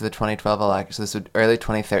this after the 2012 election? So this was early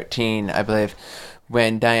 2013, I believe,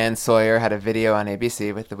 when Diane Sawyer had a video on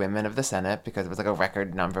ABC with the women of the Senate, because it was like a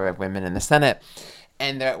record number of women in the Senate.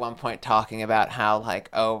 And they're at one point talking about how, like,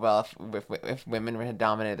 oh, well, if women had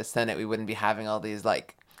dominated the Senate, we wouldn't be having all these,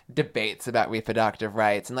 like, debates about reproductive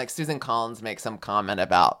rights. And, like, Susan Collins makes some comment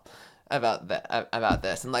about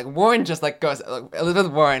this. And, like, Warren just, like, goes, Elizabeth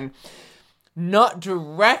Warren, not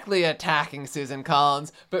directly attacking Susan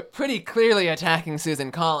Collins, but pretty clearly attacking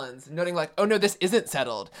Susan Collins, noting like, oh no, this isn't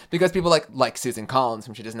settled, because people like Susan Collins,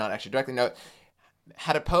 whom she does not actually directly know,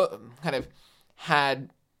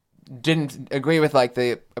 didn't agree with like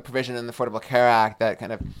a provision in the Affordable Care Act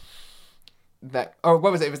or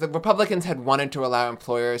what was it? It was the Republicans had wanted to allow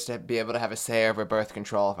employers to be able to have a say over birth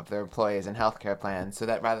control of their employees in healthcare plans, so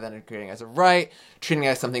that rather than treating it as a right, treating it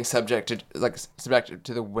as something subject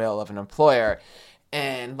to the will of an employer.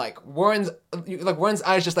 And Warren's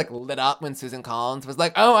eyes just like lit up when Susan Collins was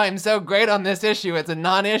like, "Oh, I'm so great on this issue. It's a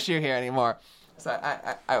non-issue here anymore." So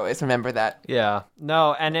I always remember that. Yeah.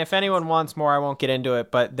 No, and if anyone wants more, I won't get into it,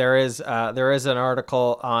 but there is an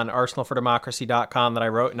article on arsenalfordemocracy.com that I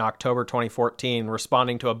wrote in October 2014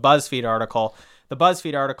 responding to a BuzzFeed article. The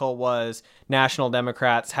BuzzFeed article was National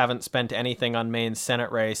Democrats haven't spent anything on Maine's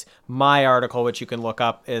Senate race. My article, which you can look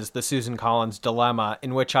up, is the Susan Collins dilemma,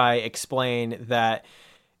 in which I explain that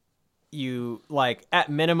you, at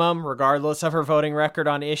minimum, regardless of her voting record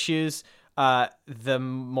on issues, the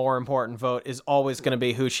more important vote is always going to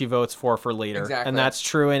be who she votes for leader. Exactly. And that's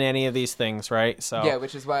true in any of these things, right? So yeah,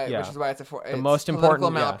 which is why it's the most important political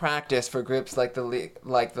malpractice for groups like the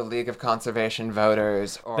League of Conservation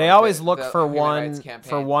Voters. Or they always look the for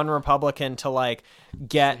one Republican to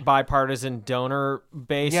get bipartisan donor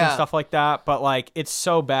base and stuff like that, but it's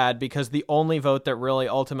so bad because the only vote that really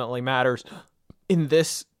ultimately matters in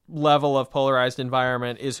this level of polarized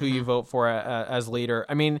environment is who you vote for as leader.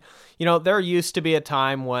 I mean, there used to be a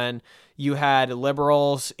time when you had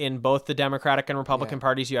liberals in both the Democratic and Republican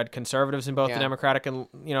parties. You had conservatives in both the Democratic and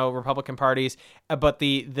Republican parties. But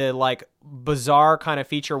the bizarre kind of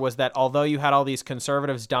feature was that although you had all these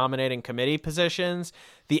conservatives dominating committee positions,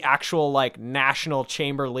 the actual national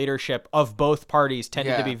chamber leadership of both parties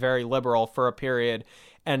tended to be very liberal for a period,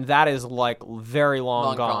 and that is very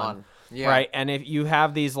long gone. Yeah. Right. And if you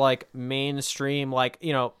have these mainstream,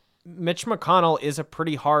 Mitch McConnell is a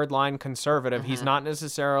pretty hardline conservative. Mm-hmm. He's not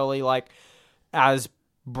necessarily as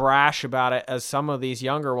brash about it as some of these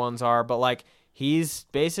younger ones are, but he's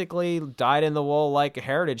basically dyed in the wool a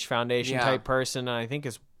Heritage Foundation type person. And I think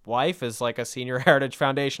his wife is a senior Heritage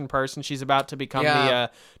Foundation person. She's about to become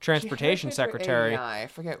the transportation secretary. I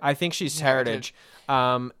forget. I think she's Heritage.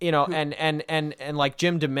 And Jim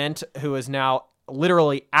DeMint, who is now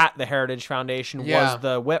literally at the Heritage Foundation, was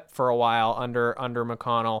the whip for a while under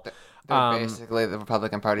McConnell. They're basically the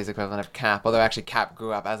Republican Party's equivalent of Cap, although actually Cap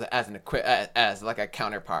grew up as a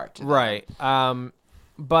counterpart to them. Right.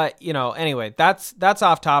 But anyway, that's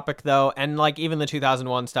off topic though, and even the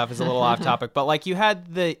 2001 stuff is a little off topic. But you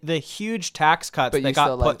had the huge tax cuts that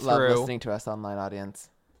got put through. Love listening to us, online audience.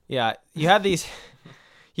 Yeah, you had these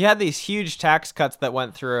huge tax cuts that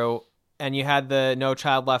went through. And you had the No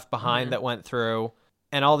Child Left Behind that went through,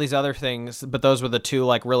 and all these other things, but those were the two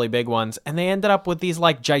really big ones. And they ended up with these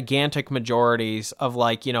gigantic majorities of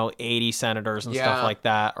 80 senators and stuff like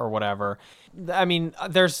that or whatever. I mean,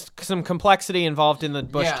 there's some complexity involved in the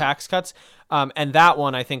Bush tax cuts. And that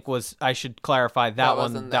one, I think, I should clarify, that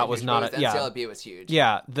was not NCLB was huge.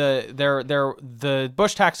 Yeah, the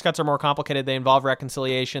Bush tax cuts are more complicated. They involve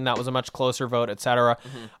reconciliation. That was a much closer vote, etc.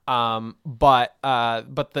 But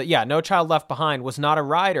No Child Left Behind was not a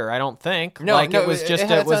rider, I don't think. No, it was just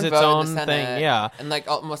its own thing. Yeah, and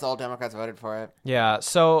almost all Democrats voted for it. Yeah,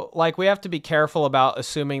 so we have to be careful about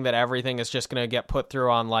assuming that everything is just going to get put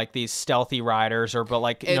through on these stealthy riders or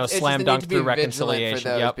slam dunk through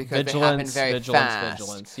reconciliation. Yep, because vigilance.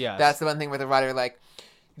 Vigilance, yes. That's the one thing with a writer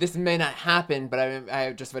this may not happen, but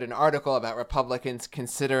I just read an article about Republicans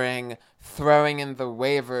considering throwing in the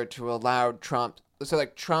waiver to allow Trump. So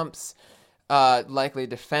Trump's likely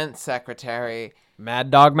defense secretary, Mad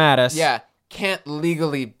Dog Mattis. Yeah, can't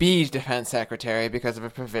legally be defense secretary because of a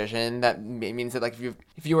provision that means that, like,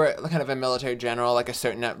 if you were kind of a military general, like a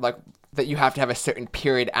certain, like, that you have to have a certain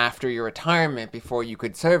period after your retirement before you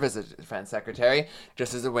could serve as a defense secretary,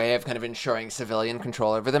 just as a way of kind of ensuring civilian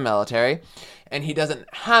control over the military. And he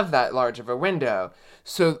doesn't have that large of a window.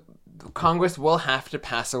 So Congress will have to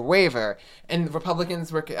pass a waiver. And the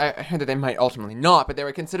Republicans were, I heard that they might ultimately not, but they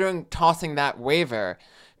were considering tossing that waiver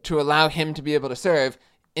to allow him to be able to serve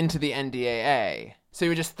into the NDAA. So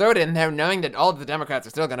you would just throw it in there knowing that all of the Democrats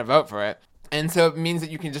are still going to vote for it. And so it means that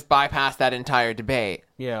you can just bypass that entire debate.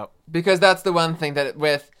 Yeah. Because that's the one thing that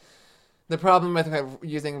with the problem with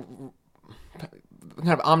using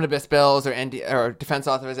kind of omnibus bills or defense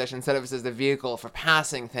authorization services as the vehicle for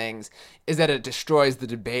passing things is that it destroys the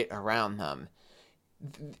debate around them.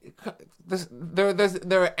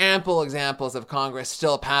 There are ample examples of Congress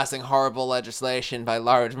still passing horrible legislation by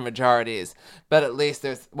large majorities, but at least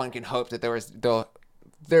one can hope that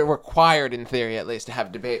they're required, in theory at least, to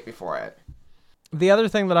have debate before it. The other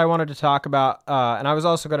thing that I wanted to talk about, and I was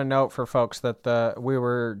also going to note for folks that we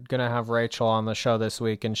were going to have Rachel on the show this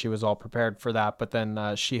week, and she was all prepared for that, but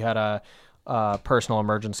then she had a personal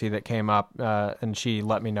emergency that came up, and she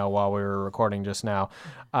let me know while we were recording just now.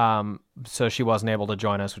 So she wasn't able to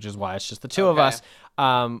join us, which is why it's just the two of us.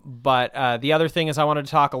 But the other thing is I wanted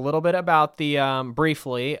to talk a little bit about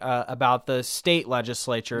briefly about the state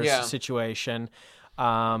legislature's situation.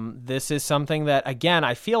 This is something that, again,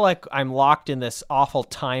 I feel like I'm locked in this awful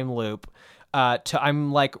time loop.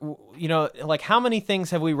 I'm like, like how many things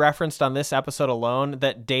have we referenced on this episode alone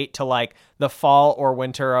that date to like the fall or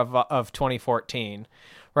winter of 2014,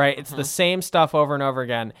 right? It's the same stuff over and over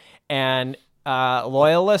again. And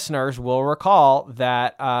loyal listeners will recall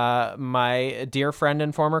that my dear friend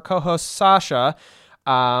and former co-host Sasha,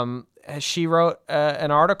 she wrote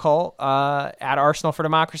an article at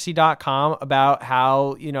arsenalfordemocracy.com about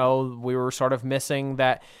how, we were sort of missing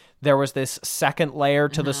that there was this second layer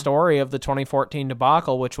to the story of the 2014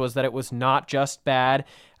 debacle, which was that it was not just bad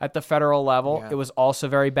at the federal level. Yeah. It was also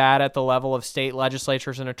very bad at the level of state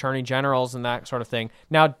legislatures and attorney generals and that sort of thing.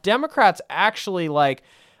 Now, Democrats actually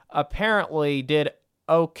apparently did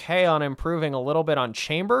okay on improving a little bit on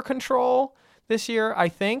chamber control this year, I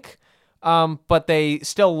think. But they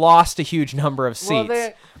still lost a huge number of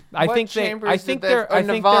seats. I think there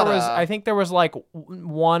was like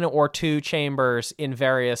one or two chambers in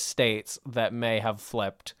various states that may have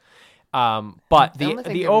flipped. But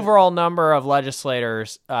the overall number of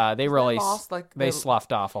legislators, they really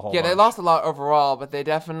sloughed off a whole lot. Yeah, they lost a lot overall, but they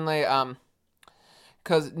definitely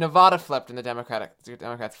because Nevada flipped in the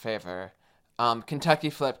Democrats' favor.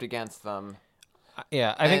 Kentucky flipped against them.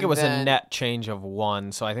 Yeah, I think it was a net change of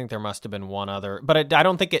one, so I think there must have been one other. But I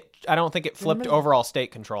don't think it flipped overall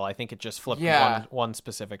state control. I think it just flipped one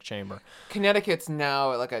specific chamber. Connecticut's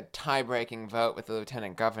now like a tie-breaking vote with the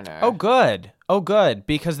lieutenant governor. Oh, good,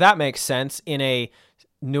 because that makes sense in a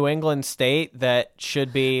New England state that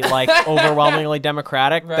should be like overwhelmingly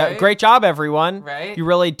Democratic. Right? Great job, everyone. Right? You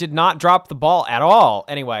really did not drop the ball at all.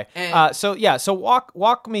 Anyway, so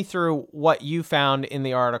walk me through what you found in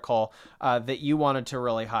the article that you wanted to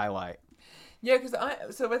really highlight. Yeah, because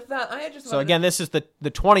again, this is the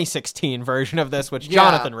 2016 version of this, which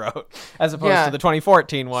Jonathan wrote, as opposed to the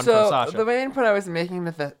 2014 one from Sasha. The main point I was making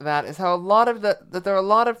with that is how there are a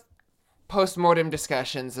lot of post-mortem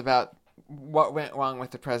discussions about what went wrong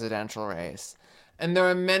with the presidential race. And there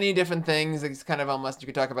are many different things. It's kind of almost, you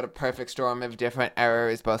could talk about a perfect storm of different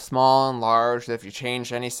errors, both small and large, that if you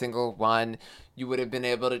changed any single one, you would have been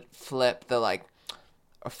able to flip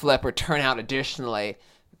or turn out additionally,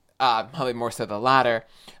 probably more so the latter,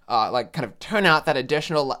 kind of turn out that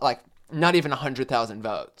additional, not even 100,000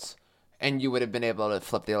 votes, and you would have been able to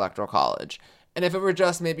flip the Electoral College. And if it were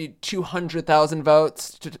just maybe 200,000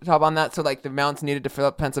 votes to top on that, so the amounts needed to fill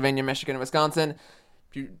up Pennsylvania, Michigan, and Wisconsin,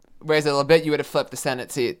 if you raise it a little bit, you would have flipped the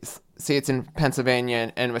Senate seats in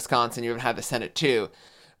Pennsylvania and Wisconsin. You would have had the Senate too.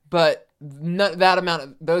 But that amount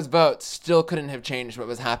of those votes still couldn't have changed what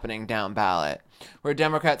was happening down ballot, where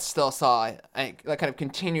Democrats still saw kind of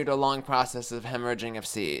continued a long process of hemorrhaging of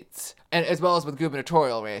seats, and as well as with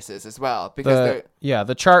gubernatorial races as well. Because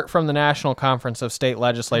the chart from the National Conference of State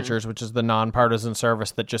Legislatures, which is the nonpartisan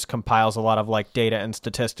service that just compiles a lot of data and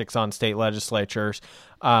statistics on state legislatures,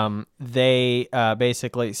 they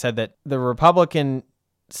basically said that the Republican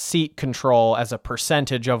seat control as a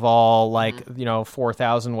percentage of all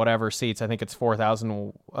 4,000 whatever seats. I think it's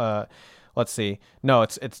 4,000. Let's see. No,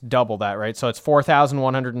 it's double that, right? So it's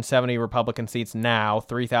 4,170 Republican seats now,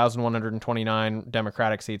 3,129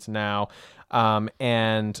 Democratic seats now,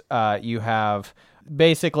 and you have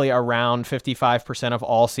basically around 55% of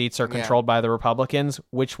all seats are controlled by the Republicans,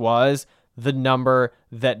 which was the number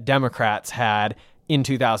that Democrats had in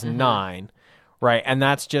 2009. Right. And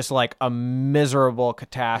that's just like a miserable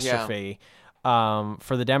catastrophe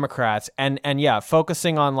for the Democrats. And yeah,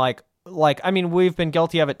 focusing on like, I mean, we've been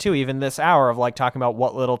guilty of it too, even this hour, of like talking about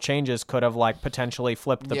what little changes could have like potentially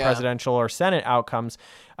flipped the presidential or Senate outcomes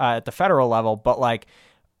at the federal level. But like,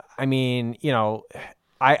 I mean, you know,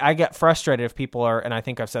 I get frustrated if people are, and I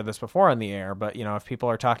think I've said this before on the air, but you know, if people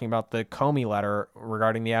are talking about the Comey letter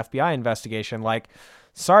regarding the FBI investigation, like,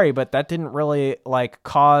 sorry, but that didn't really like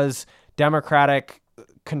cause Democratic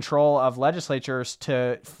control of legislatures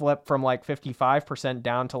to flip from like 55%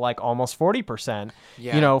 down to like almost 40%,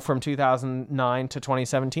 you know, from 2009 to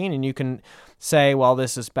 2017. And you can say, well,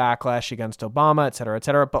 this is backlash against Obama, et cetera, et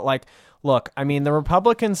cetera. But like, look, I mean, the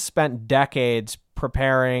Republicans spent decades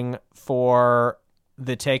preparing for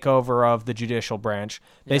the takeover of the judicial branch.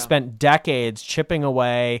 They spent decades chipping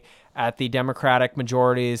away at the Democratic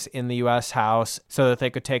majorities in the U.S. House so that they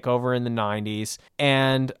could take over in the 90s.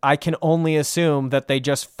 And I can only assume that they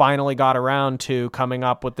just finally got around to coming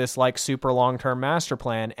up with this like super long-term master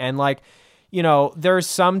plan. And like, you know, there's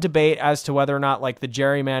some debate as to whether or not like the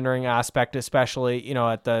gerrymandering aspect, especially, you know,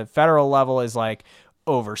 at the federal level, is like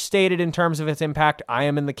overstated in terms of its impact. I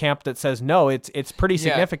am in the camp that says no, it's pretty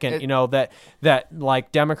significant. You know, that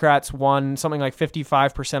like Democrats won something like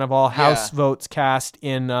 55% of all House votes cast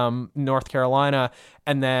in North Carolina,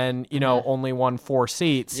 and then you know only won 4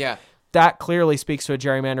 seats. That clearly speaks to a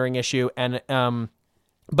gerrymandering issue. And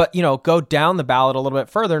but you know, go down the ballot a little bit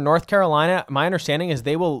further. North Carolina, my understanding is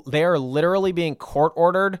they are literally being court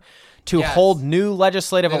ordered to hold new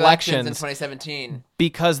legislative elections in 2017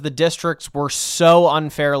 because the districts were so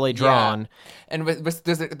unfairly drawn. And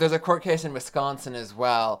there's a court case in Wisconsin as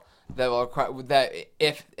well that will require that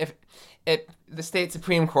if the state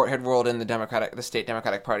Supreme Court had ruled in the state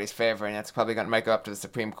Democratic Party's favor, and that's probably might go up to the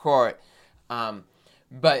Supreme Court,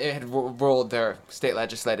 but it had ruled their state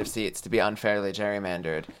legislative seats to be unfairly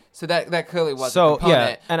gerrymandered. So that clearly was a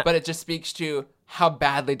component, but it just speaks to how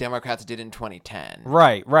badly Democrats did in 2010.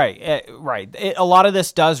 Right. A lot of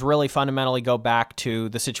this does really fundamentally go back to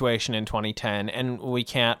the situation in 2010, and we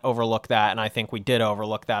can't overlook that, and I think we did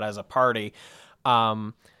overlook that as a party.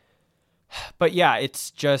 But yeah,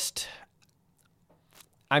 it's just,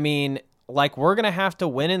 I mean, like, we're going to have to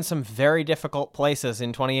win in some very difficult places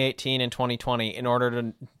in 2018 and 2020 in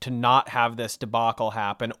order to not have this debacle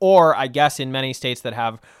happen. Or I guess in many states that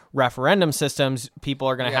have referendum systems, people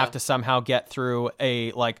are going to have to somehow get through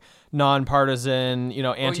a like nonpartisan, you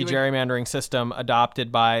know, anti-gerrymandering system adopted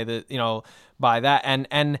by the, you know, by that.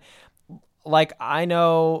 And like, I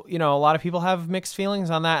know, you know, a lot of people have mixed feelings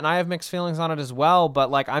on that, and I have mixed feelings on it as well, but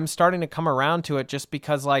like, I'm starting to come around to it just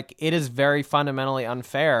because like it is very fundamentally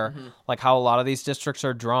unfair, like how a lot of these districts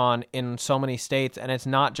are drawn in so many states. And it's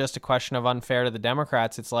not just a question of unfair to the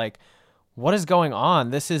Democrats. It's like, what is going on?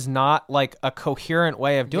 This is not like a coherent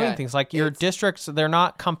way of doing things. Like, your districts, they're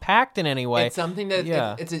not compact in any way. It's something that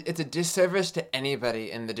it's a disservice to anybody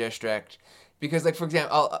in the district. Because, like, for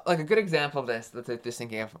example, like a good example of this, that's like, just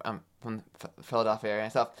thinking of from the Philadelphia area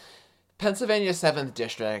myself, Pennsylvania's 7th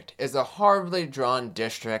District is a horribly drawn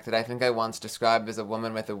district that I think I once described as a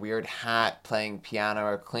woman with a weird hat playing piano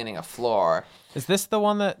or cleaning a floor. Is this the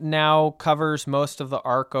one that now covers most of the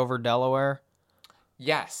arc over Delaware?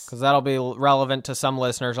 Yes. Because that'll be relevant to some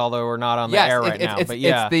listeners, although we're not on the air right now. But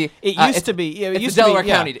yeah, it used to be. It used Delaware to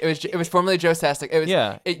be, County. It was formerly Joe Sestak.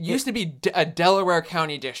 It used to be a Delaware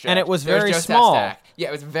County district, and it was very small. Yeah,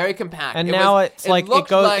 it was very compact. And now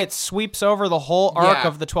it sweeps over the whole arc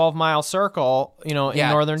of the 12-mile circle, you know, in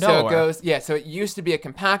northern Delaware. So it used to be a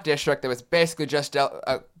compact district that was basically just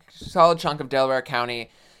a solid chunk of Delaware County. It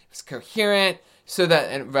was coherent. So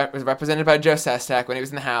that it was represented by Joe Sestak when he was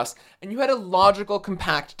in the House, and you had a logical,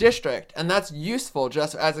 compact district, and that's useful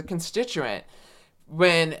just as a constituent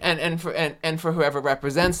when and for whoever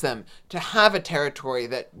represents them to have a territory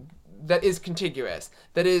that is contiguous,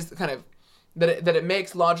 that is kind of that it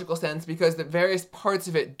makes logical sense because the various parts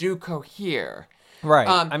of it do cohere.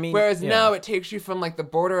 Right. Whereas now it takes you from like the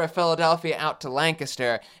border of Philadelphia out to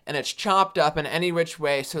Lancaster, and it's chopped up in any which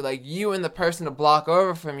way. So like you and the person a block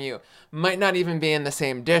over from you might not even be in the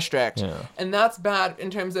same district. Yeah. And that's bad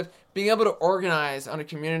in terms of being able to organize on a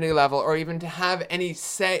community level, or even to have any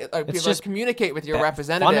say, like be able to communicate with your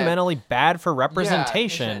representative. Fundamentally bad for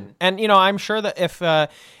representation. Yeah, and you know, I'm sure that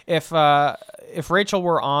if Rachel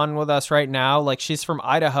were on with us right now, like she's from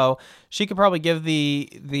Idaho, she could probably give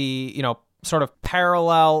the you know, sort of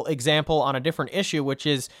parallel example on a different issue, which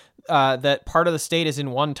is that part of the state is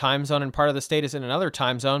in one time zone and part of the state is in another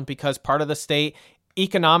time zone because part of the state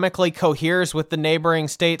economically coheres with the neighboring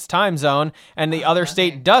state's time zone and the other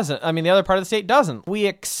state doesn't. I mean, the other part of the state doesn't. We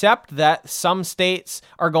accept that some states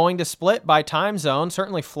are going to split by time zone.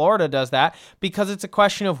 Certainly Florida does that because it's a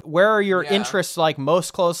question of where are your interests like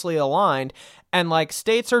most closely aligned. And like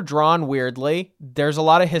states are drawn weirdly. There's a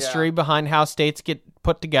lot of history behind how states get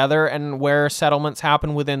put together and where settlements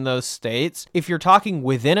happen within those states. If you're talking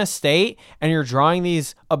within a state and you're drawing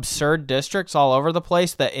these absurd districts all over the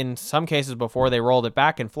place that in some cases before they rolled it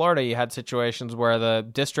back in Florida, you had situations where the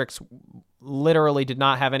districts literally did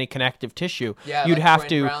not have any connective tissue. Yeah, you'd like have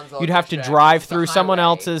to drive through someone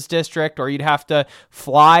else's district or you'd have to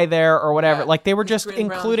fly there or whatever. Yeah. Like they were This just Green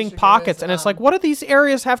Brown including district pockets is, and it's like, what do these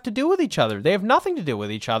areas have to do with each other? They have nothing to do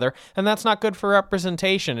with each other and that's not good for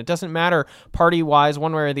representation. It doesn't matter party-wise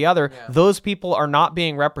one way or the other. Yeah. Those people are not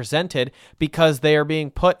being represented because they are being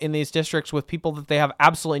put in these districts with people that they have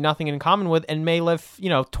absolutely nothing in common with and may live,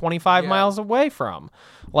 25 miles away from,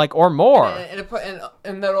 like, or more.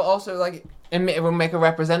 And that'll also, like, it will make a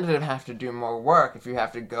representative have to do more work if you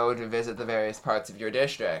have to go to visit the various parts of your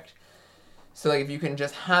district. So, like, if you can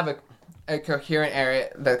just have a coherent area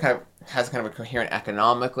that has a coherent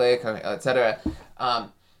economically, etc.,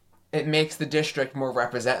 it makes the district more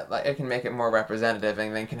it can make it more representative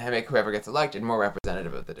and then can make whoever gets elected more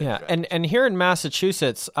representative of the district. Yeah, and here in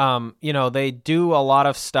Massachusetts, they do a lot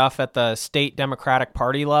of stuff at the state Democratic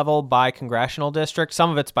Party level by congressional district.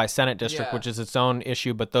 Some of it's by Senate district, which is its own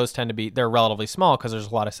issue, but those tend to be, they're relatively small because there's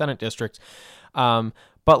a lot of Senate districts.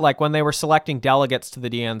 But like when they were selecting delegates to the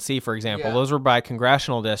DNC, for example, those were by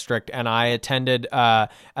congressional district, and I attended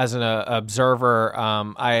as an observer.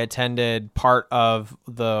 I attended part of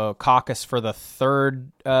the caucus for the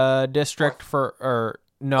 3rd district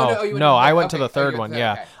I went to the 3rd one.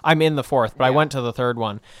 Yeah, okay. I'm in the 4th, but I went to the 3rd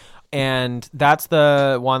one. And that's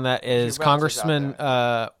the one that is Congressman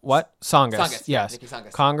Tsongas. Tsongas. Yes, Nikki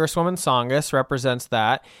Tsongas. Congresswoman Tsongas represents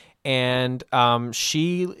that. And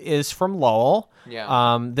she is from Lowell.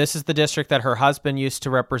 Yeah. This is the district that her husband used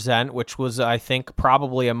to represent, which was, I think,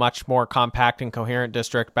 probably a much more compact and coherent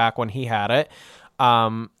district back when he had it.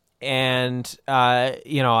 I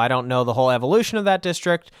don't know the whole evolution of that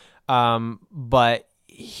district, but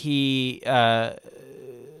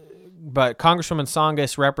Congresswoman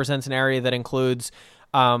Tsongas represents an area that includes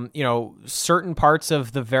certain parts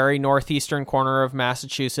of the very northeastern corner of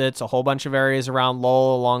Massachusetts, a whole bunch of areas around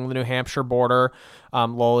Lowell along the New Hampshire border.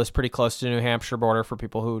 Lowell is pretty close to the New Hampshire border for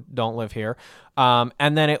people who don't live here.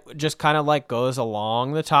 And then it just kind of like goes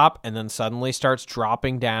along the top and then suddenly starts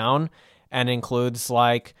dropping down and includes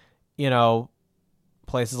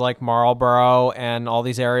places like Marlborough and all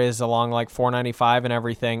these areas along like 495 and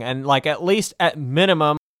everything. And like, at least at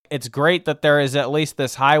minimum, it's great that there is at least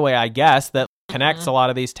this highway, I guess, that connects a lot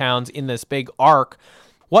of these towns in this big arc.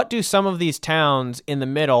 What do some of these towns in the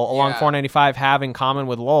middle along 495 have in common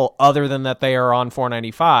with Lowell other than that they are on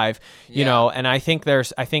 495? And I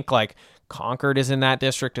think like Concord is in that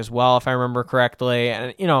district as well, if I remember correctly.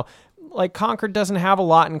 And, like Concord doesn't have a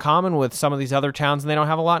lot in common with some of these other towns, and they don't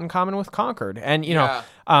have a lot in common with Concord. And,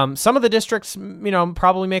 some of the districts,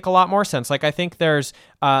 probably make a lot more sense. Like I think there's,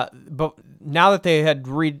 but now that they had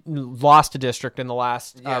lost a district in the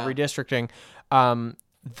last redistricting,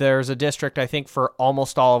 there's a district, I think, for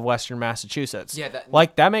almost all of Western Massachusetts. Yeah,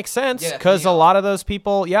 that makes sense because a lot of those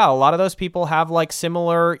people have like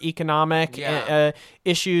similar economic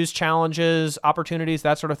issues, challenges, opportunities,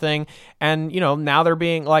 that sort of thing. And, now they're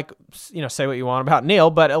being like, say what you want about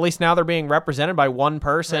Neil, but at least now they're being represented by one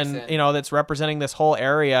person. That's representing this whole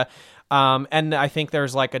area. And I think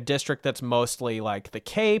there's like a district that's mostly like the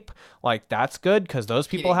Cape, like that's good because those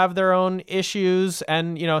people have their own issues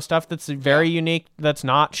and, stuff that's very unique that's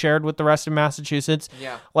not shared with the rest of Massachusetts.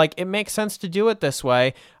 Yeah. Like it makes sense to do it this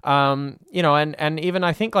way. And even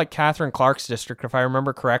I think like Catherine Clark's district, if I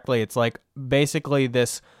remember correctly, it's like basically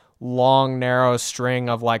this long, narrow string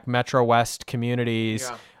of like Metro West communities.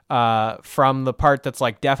 Yeah. From the part that's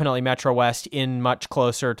like definitely Metro West in much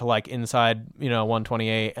closer to like inside,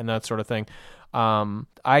 128 and that sort of thing.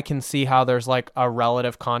 I can see how there's like a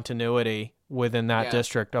relative continuity within that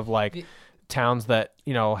district of like towns that,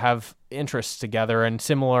 have interests together and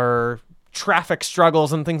similar traffic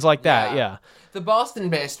struggles and things like that. Yeah. The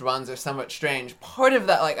Boston-based ones are somewhat strange. Part of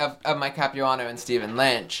that, like, of Mike Capuano and Stephen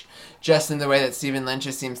Lynch, just in the way that Stephen Lynch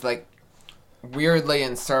just seems to, like, weirdly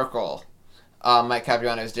encircle Mike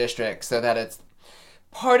Capuano's district, so that it's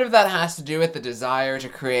part of that has to do with the desire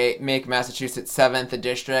to make Massachusetts 7th a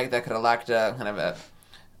district that could elect a kind of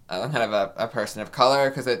kind of a person of color,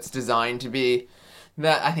 because it's designed to be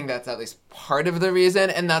that. I think that's at least part of the reason,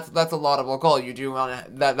 and that's a laudable goal. You do want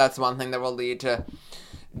to, that's one thing that will lead to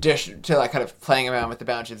like kind of playing around with the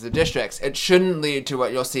boundaries of districts. It shouldn't lead to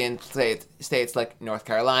what you'll see in states like North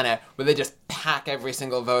Carolina, where they just pack every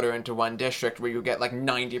single voter into one district, where you get like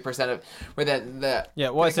 90% of where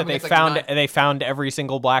they found every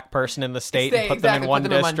single black person in the state and put them in one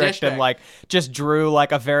district and like just drew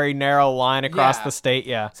like a very narrow line across the state.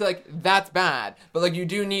 So like that's bad, but like you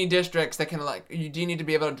do need districts that can like, you do need to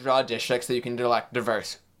be able to draw districts so you can elect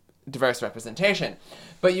diverse representation,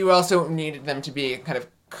 but you also need them to be kind of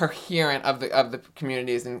coherent of the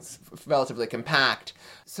communities and relatively compact,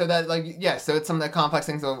 so that so it's some of the complex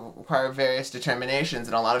things that require various determinations,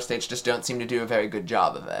 and a lot of states just don't seem to do a very good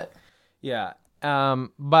job of it.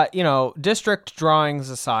 But district drawings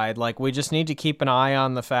aside, like we just need to keep an eye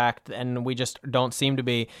on the fact, and we just don't seem to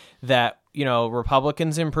be, that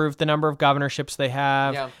Republicans improved the number of governorships they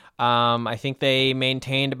have. I think they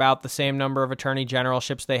maintained about the same number of attorney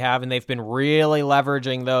generalships they have, and they've been really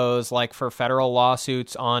leveraging those like for federal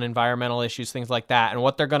lawsuits on environmental issues, things like that. And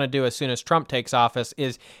what they're going to do as soon as Trump takes office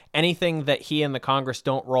is anything that he and the Congress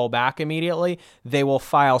don't roll back immediately, they will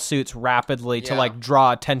file suits rapidly to like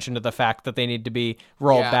draw attention to the fact that they need to be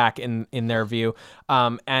rolled back in their view.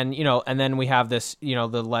 And then we have this,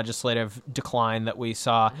 the legislative decline that we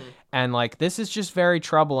saw. And like, this is just very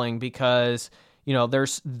troubling because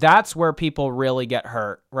that's where people really get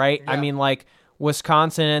hurt, right? I mean, like,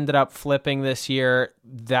 Wisconsin ended up flipping this year.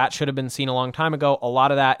 That should have been seen a long time ago. A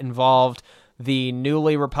lot of that involved the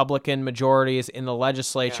newly Republican majorities in the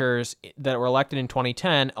legislatures that were elected in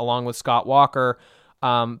 2010, along with Scott Walker,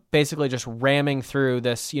 basically just ramming through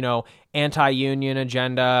this, anti-union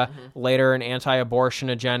agenda, later an anti-abortion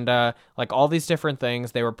agenda, like all these different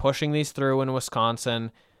things. They were pushing these through in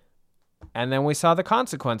Wisconsin. And then we saw the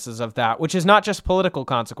consequences of that, which is not just political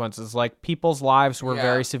consequences. Like, people's lives were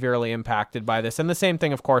very severely impacted by this. And the same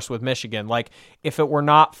thing, of course, with Michigan. Like, if it were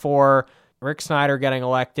not for Rick Snyder getting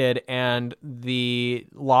elected and the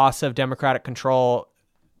loss of Democratic control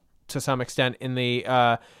to some extent in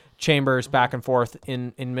the chambers back and forth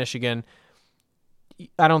in Michigan,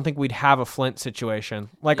 I don't think we'd have a Flint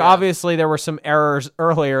situation. Like, obviously, there were some errors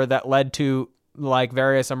earlier that led to like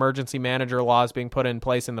various emergency manager laws being put in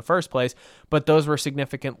place in the first place, but those were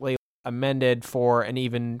significantly amended for an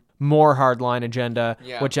even more hardline agenda,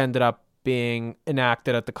 which ended up being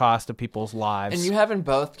enacted at the cost of people's lives. And you have in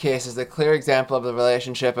both cases a clear example of the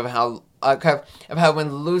relationship of how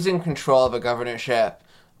when losing control of a governorship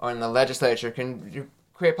or in the legislature can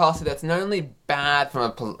create policy that's not only bad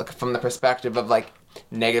from the perspective of like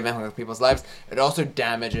negative impact on people's lives, it also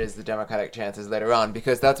damages the Democratic chances later on,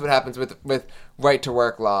 because that's what happens with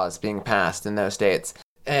right-to-work laws being passed in those states.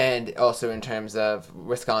 And also in terms of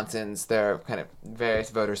Wisconsin's, there are kind of various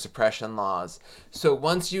voter suppression laws. So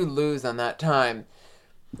once you lose on that time,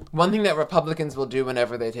 one thing that Republicans will do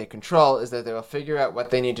whenever they take control is that they will figure out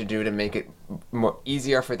what they need to do to make it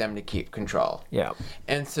easier for them to keep control.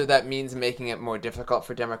 And so that means making it more difficult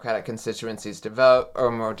for Democratic constituencies to vote,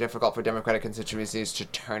 or more difficult for Democratic constituencies to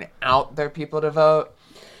turn out their people to vote.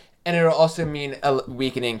 And it will also mean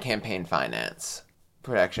weakening campaign finance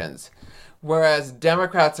protections. Whereas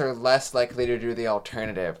Democrats are less likely to do the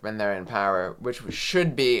alternative when they're in power, which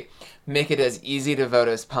should be make it as easy to vote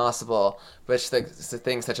as possible, which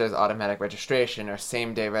things such as automatic registration or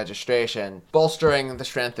same-day registration, bolstering the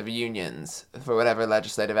strength of unions for whatever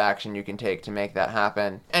legislative action you can take to make that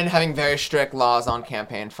happen, and having very strict laws on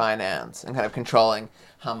campaign finance and kind of controlling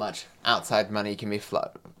how much outside money can be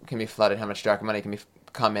flooded, how much dark money can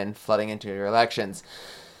come in flooding into your elections,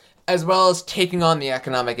 as well as taking on the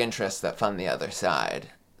economic interests that fund the other side.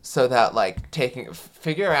 So that, like,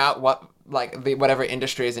 figure out whatever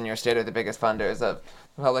industries in your state are the biggest funders of the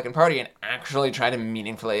Republican Party and actually try to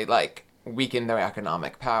meaningfully, like, weaken their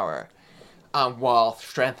economic power while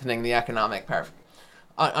strengthening the economic power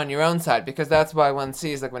on your own side. Because that's why one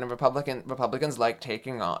sees, like, when Republicans like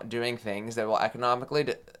doing things that will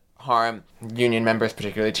economically harm union members,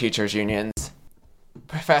 particularly teachers' unions.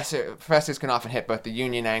 Professors can often hit both the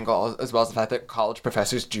union angle as well as the fact that college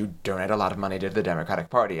professors do donate a lot of money to the Democratic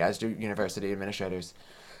Party, as do university administrators.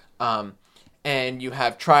 And you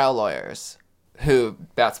have trial lawyers who,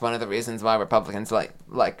 that's one of the reasons why Republicans like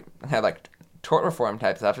tort reform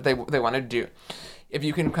type stuff. They want to do, if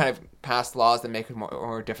you can kind of pass laws that make it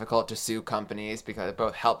more difficult to sue companies, because it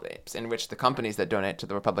both helps enrich the companies that donate to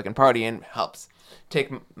the Republican Party and helps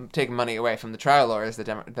take money away from the trial lawyers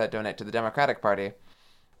that donate to the Democratic Party.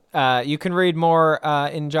 You can read more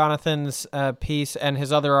in Jonathan's piece and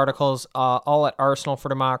his other articles all at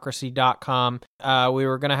arsenalfordemocracy.com. We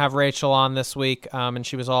were going to have Rachel on this week, and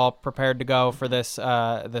she was all prepared to go for this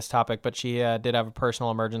topic, but she did have a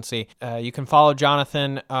personal emergency. You can follow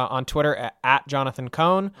Jonathan on Twitter at Jonathan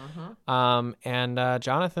Cohn. And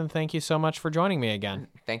Jonathan, thank you so much for joining me again.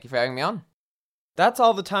 Thank you for having me on. That's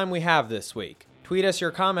all the time we have this week. Tweet us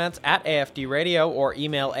your comments at AFD Radio or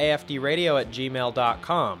email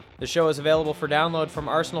afdradio@gmail.com. The show is available for download from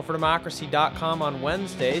arsenalfordemocracy.com on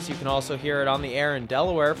Wednesdays. You can also hear it on the air in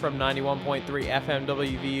Delaware from 91.3 FM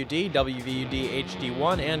WVUD, WVUD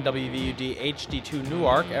HD1, and WVUD HD2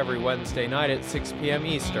 Newark every Wednesday night at 6 p.m.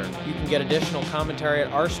 Eastern. You can get additional commentary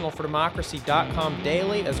at arsenalfordemocracy.com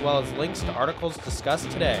daily, as well as links to articles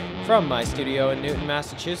discussed today. From my studio in Newton,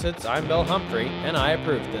 Massachusetts, I'm Bill Humphrey, and I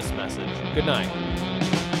approve this message. Good night.